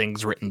points of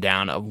things written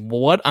down of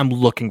what I'm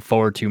looking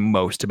forward to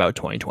most about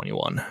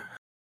 2021.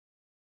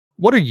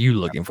 What are you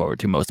looking forward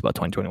to most about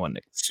 2021,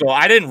 Nick? So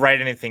I didn't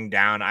write anything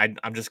down.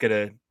 I'm just going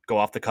to go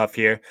off the cuff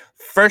here.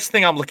 First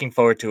thing I'm looking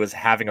forward to is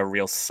having a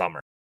real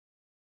summer.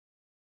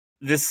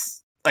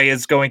 This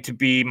is going to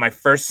be my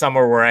first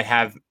summer where I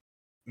have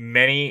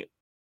many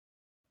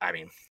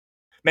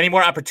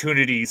more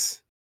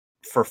opportunities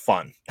for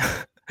fun.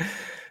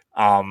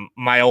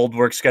 My old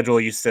work schedule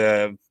used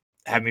to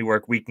have me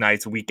work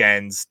weeknights,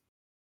 weekends,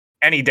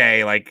 any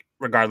day, like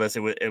regardless,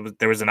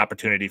 there was an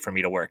opportunity for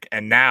me to work.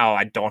 And now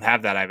I don't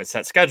have that. I have a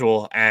set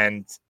schedule,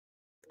 and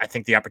I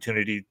think the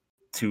opportunity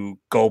to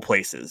go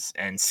places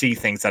and see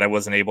things that I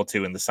wasn't able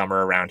to in the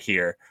summer around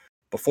here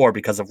before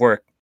because of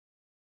work,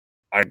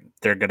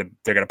 they're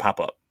gonna pop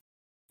up,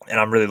 and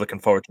I'm really looking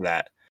forward to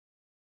that.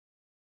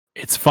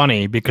 It's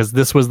funny because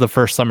this was the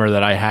first summer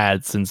that I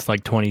had since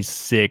like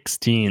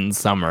 2016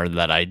 summer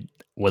that I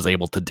was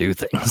able to do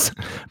things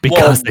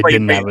because I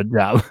didn't have a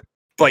job.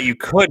 But you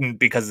couldn't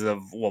because of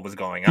what was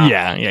going on.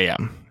 Yeah.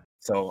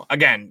 So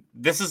again,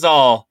 this is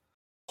all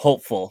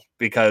hopeful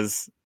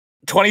because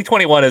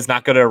 2021 is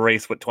not going to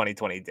erase what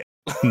 2020 did.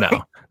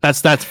 No,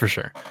 that's for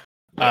sure.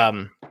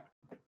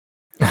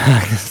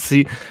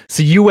 See,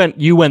 you went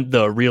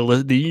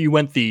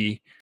the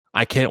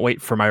I can't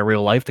wait for my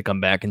real life to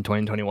come back in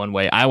 2021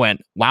 way. I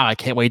went, wow, I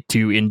can't wait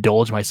to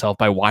indulge myself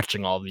by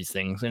watching all these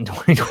things in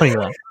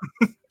 2021.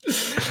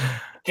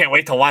 Can't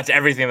wait to watch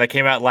everything that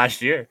came out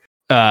last year.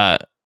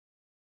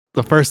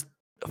 The first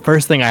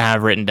thing I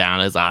have written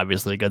down is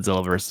obviously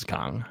Godzilla vs.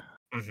 Kong.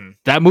 Mm-hmm.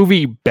 That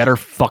movie better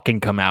fucking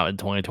come out in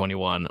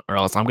 2021, or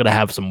else I'm gonna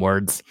have some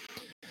words.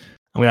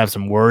 I'm gonna have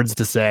some words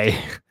to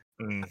say.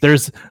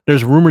 There's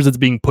rumors it's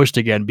being pushed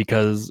again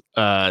because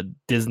a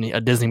Disney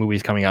movie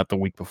is coming out the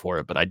week before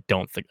it, but I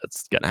don't think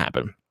that's gonna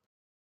happen.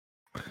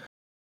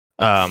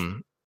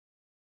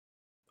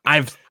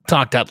 I've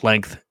talked at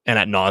length and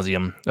at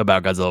nauseum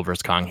about Godzilla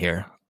vs. Kong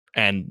here,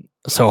 and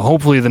so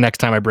hopefully the next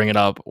time I bring it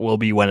up will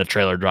be when a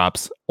trailer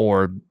drops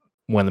or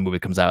when the movie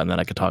comes out, and then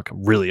I could talk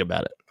really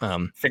about it.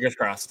 Fingers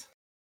crossed.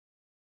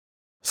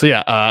 So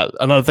yeah,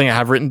 another thing I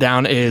have written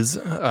down is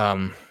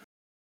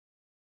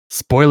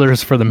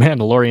spoilers for The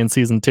Mandalorian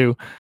season 2.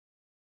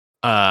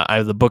 I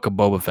have the Book of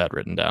Boba Fett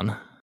written down,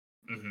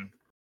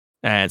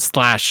 and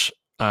slash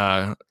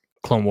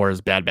Clone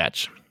Wars Bad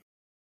Batch,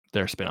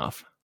 their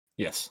spinoff.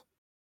 Yes.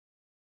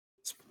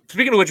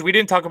 Speaking of which, we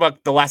didn't talk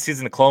about the last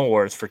season of Clone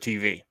Wars for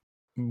TV.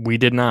 We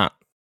did not.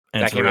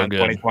 And that came out in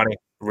 2020.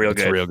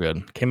 It's real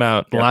good. Came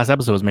out. The last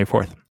episode was May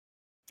 4th.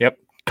 Yep.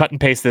 Cut and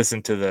paste this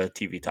into the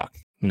TV talk.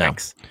 No.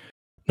 Thanks.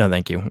 No,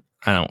 thank you.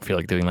 I don't feel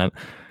like doing that.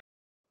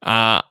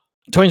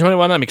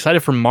 2021, I'm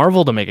excited for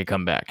Marvel to make a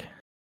comeback.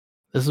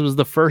 This was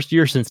the first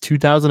year since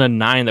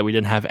 2009 that we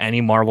didn't have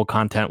any Marvel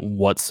content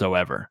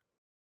whatsoever.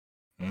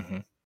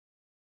 And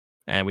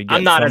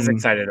I'm not as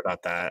excited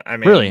about that. I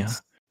mean, really?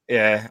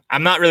 Yeah,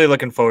 I'm not really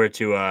looking forward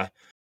to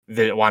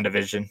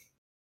WandaVision.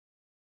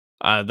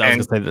 I was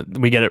gonna say that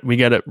we get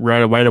it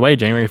right away,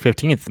 January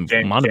 15th.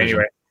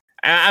 January.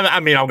 I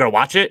mean, I'm gonna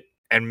watch it,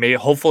 and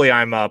hopefully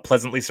I'm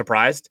pleasantly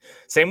surprised.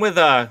 Same with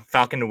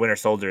Falcon and Winter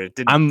Soldier.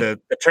 The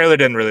trailer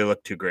didn't really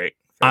look too great.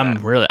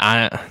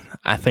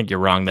 I think you're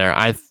wrong there.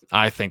 I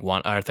think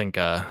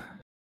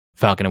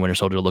Falcon and Winter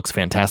Soldier looks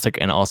fantastic,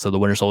 and also the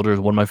Winter Soldier is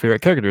one of my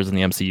favorite characters in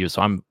the MCU.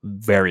 So I'm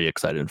very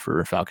excited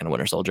for Falcon and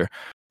Winter Soldier.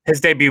 His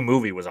debut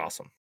movie was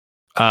awesome.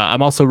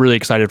 I'm also really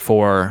excited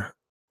for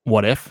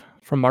What If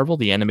from Marvel,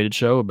 the animated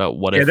show about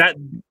what if.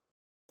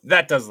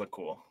 That does look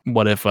cool.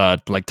 What if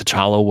like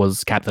T'Challa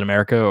was Captain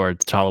America or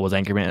T'Challa was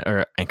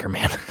Anchorman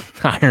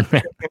Iron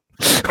Man.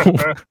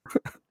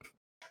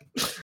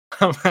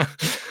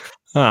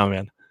 Oh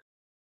man.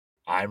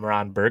 I'm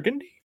Ron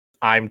Burgundy.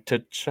 I'm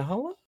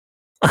T'Challa.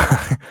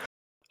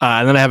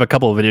 And then I have a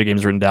couple of video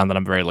games written down that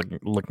I'm very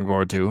looking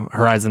forward to.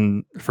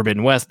 Horizon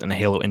Forbidden West and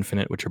Halo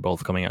Infinite, which are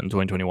both coming out in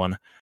 2021.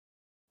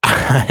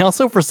 I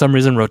also, for some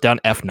reason, wrote down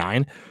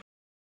F9,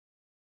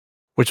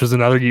 which was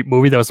another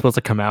movie that was supposed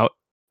to come out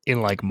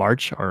in like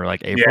March or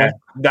like April.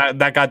 Yeah,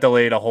 that got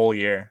delayed a whole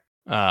year.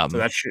 So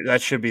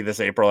that should be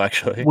this April,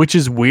 actually. Which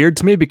is weird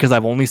to me because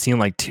I've only seen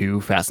like 2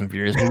 Fast and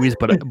Furious movies,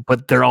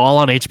 but they're all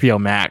on HBO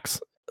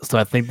Max. So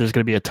I think there's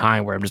going to be a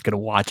time where I'm just going to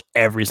watch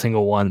every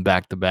single one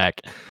back to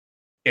back.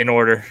 In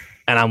order.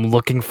 And I'm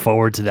looking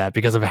forward to that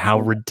because of how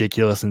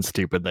ridiculous and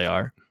stupid they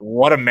are.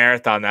 What a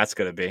marathon that's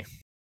going to be.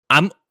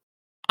 I'm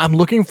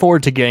looking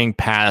forward to getting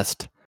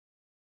past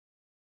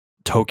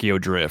Tokyo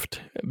Drift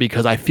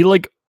because I feel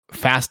like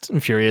Fast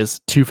and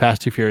Furious, Too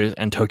Fast, Too Furious,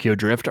 and Tokyo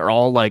Drift are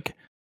all like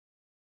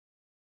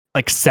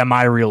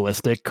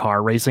semi-realistic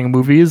car racing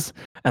movies,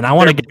 and I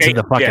want to get to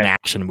the fucking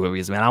action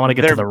movies, man. I want to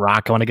get to The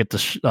Rock. I want to get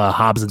to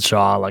Hobbs and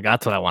Shaw. Like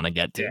that's what I want to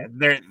get to.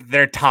 Yeah,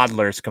 they're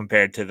toddlers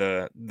compared to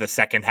the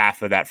second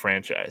half of that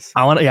franchise.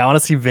 I want to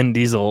see Vin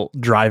Diesel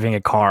driving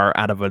a car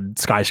out of a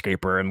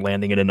skyscraper and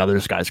landing in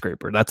another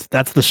skyscraper.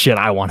 That's the shit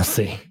I want to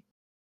see.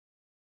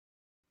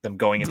 Them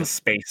going into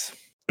space.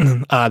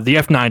 The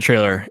F9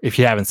 trailer, if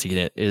you haven't seen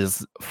it,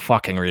 is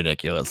fucking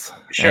ridiculous.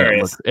 Sure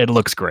is. It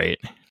looks great.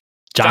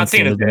 John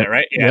Cena's in it,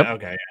 right? Yeah. Yep.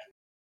 Okay.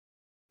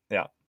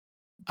 Yeah.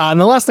 And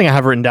the last thing I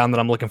have written down that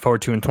I'm looking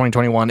forward to in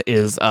 2021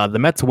 is the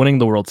Mets winning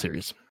the World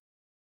Series.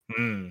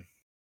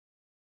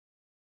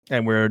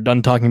 and we're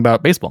done talking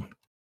about baseball.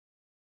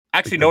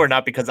 Actually, no, we're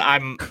not, because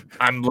I'm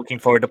looking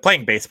forward to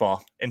playing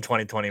baseball in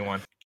 2021.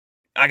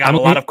 I got a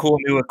lot of cool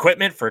new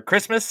equipment for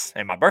Christmas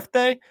and my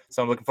birthday,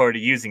 so I'm looking forward to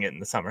using it in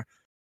the summer.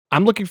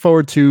 I'm looking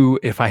forward to,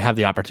 if I have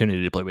the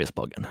opportunity to play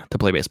baseball again,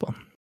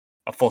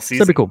 A full season.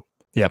 That'd be cool.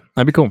 Yeah,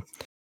 that'd be cool.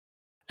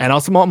 And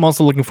also, I'm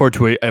also looking forward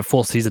to a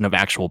full season of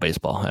actual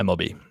baseball,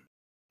 MLB,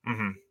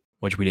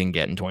 which we didn't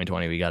get in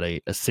 2020. We got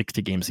a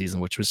 60-game season,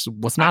 which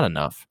was not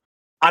enough.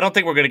 I don't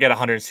think we're going to get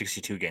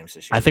 162 games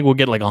this year. I think we'll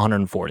get like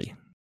 140.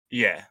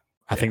 Yeah.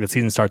 I think the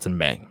season starts in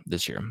May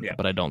this year. Yeah.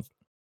 But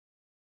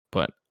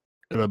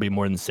it'll be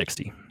more than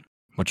 60,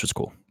 which is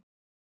cool.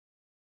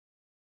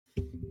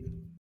 You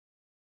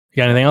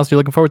got anything else you're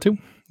looking forward to in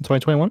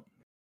 2021?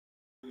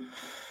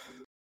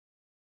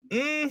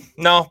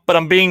 No, but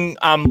I'm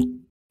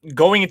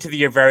going into the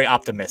year very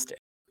optimistic.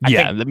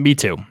 Me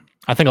too.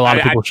 I think a lot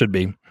of people should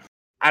be.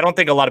 I don't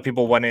think a lot of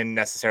people went in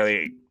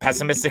necessarily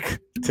pessimistic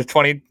to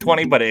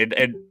 2020, but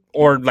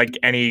or like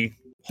any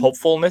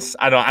hopefulness.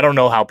 I don't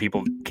know how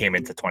people came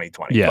into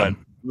 2020. Yeah.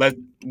 But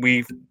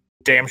we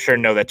damn sure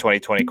know that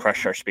 2020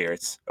 crushed our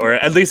spirits, or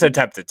at least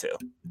attempted to.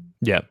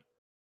 Yeah.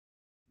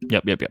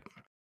 Yep.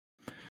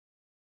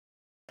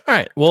 All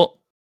right. Well,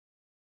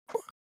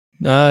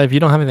 if you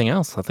don't have anything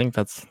else, I think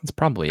that's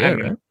probably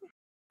it,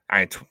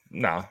 right?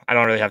 No, I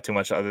don't really have too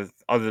much other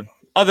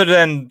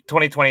than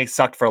 2020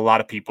 sucked for a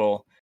lot of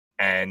people,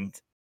 and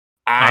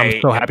I'm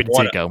so happy to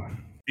see it go.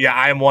 Yeah,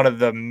 I am one of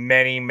the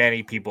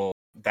many people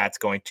that's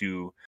going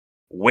to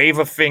wave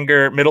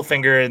middle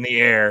finger in the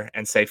air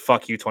and say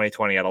 "fuck you"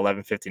 2020 at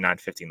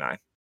 11:59:59.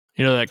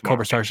 You know that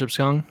Cobra Starship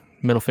song,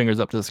 "Middle Fingers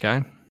Up to the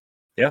Sky"?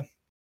 Yeah.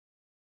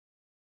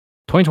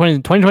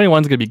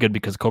 2021 is gonna be good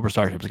because Cobra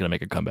Starship is gonna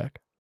make a comeback.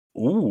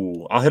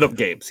 Ooh, I'll hit up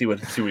Gabe. See what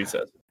he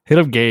says. Hit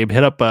up Gabe.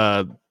 Hit up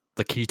the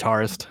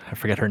guitarist. I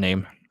forget her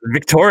name.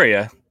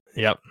 Victoria.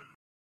 Yep.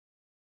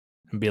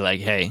 And be like,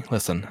 hey,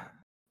 listen,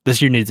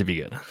 this year needs to be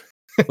good.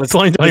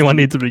 2021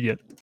 needs to be good.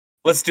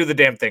 Let's do the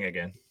damn thing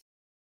again.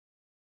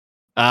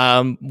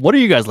 What are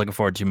you guys looking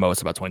forward to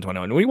most about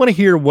 2021? We want to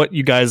hear what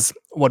you guys,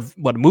 what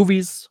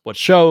movies, what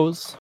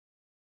shows,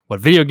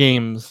 what video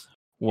games,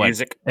 what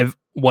music,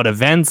 what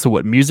events,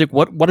 what music,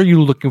 what are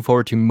you looking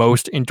forward to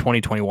most in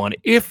 2021?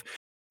 If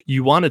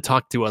you want to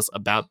talk to us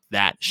about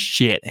that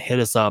shit, hit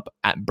us up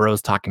at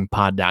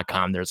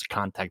brostalkingpod.com. There's a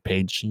contact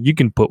page. You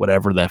can put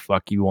whatever the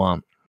fuck you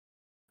want.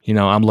 You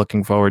know, I'm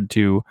looking forward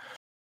to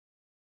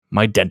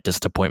my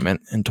dentist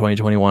appointment in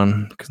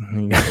 2021.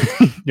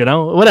 You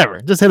know,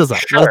 whatever. Just hit us up.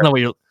 Sure. Let us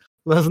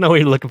know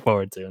what you're looking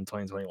forward to in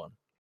 2021.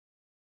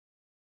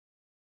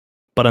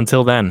 But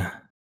until then,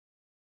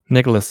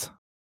 Nicholas,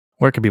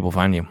 where can people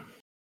find you?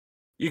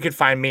 You can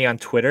find me on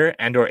Twitter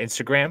and or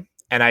Instagram,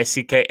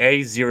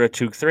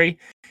 NICKA023.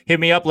 Hit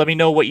me up. Let me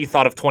know what you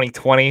thought of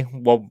 2020,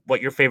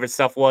 what your favorite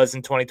stuff was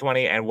in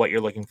 2020, and what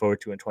you're looking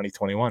forward to in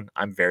 2021.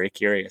 I'm very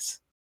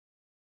curious.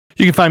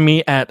 You can find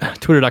me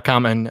at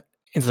twitter.com and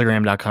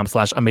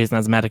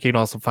Instagram.com/AmazingAsthmatic. You can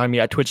also find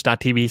me at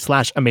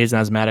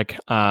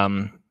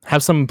twitch.tv/AmazingAsthmatic.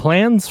 Have some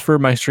plans for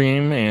my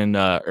stream in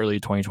early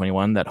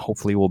 2021 that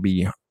hopefully will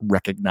be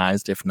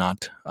recognized, if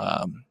not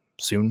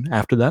soon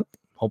after that,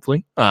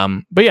 hopefully.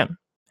 But yeah,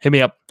 hit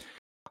me up.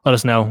 Let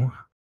us know.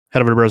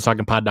 Head over to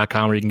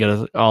brostalkingpod.com where you can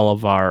get all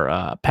of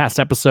our past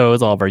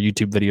episodes, all of our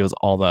YouTube videos,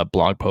 all the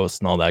blog posts,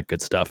 and all that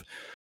good stuff.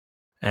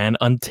 And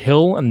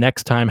until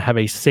next time, have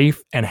a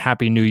safe and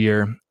happy new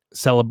year.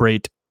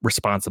 Celebrate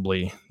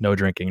responsibly. No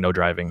drinking, no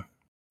driving.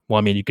 Well,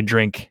 I mean, you can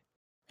drink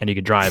and you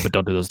can drive, but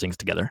don't do those things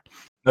together.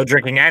 No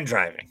drinking and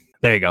driving.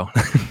 There you go.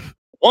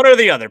 One or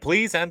the other,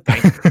 please, and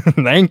thank you.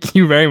 Thank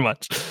you very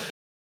much.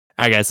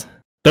 All right, guys.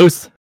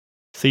 Dose.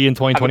 See you in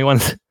 2021.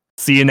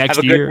 See you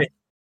next year.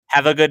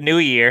 Have a good new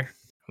year.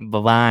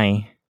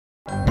 Bye-bye.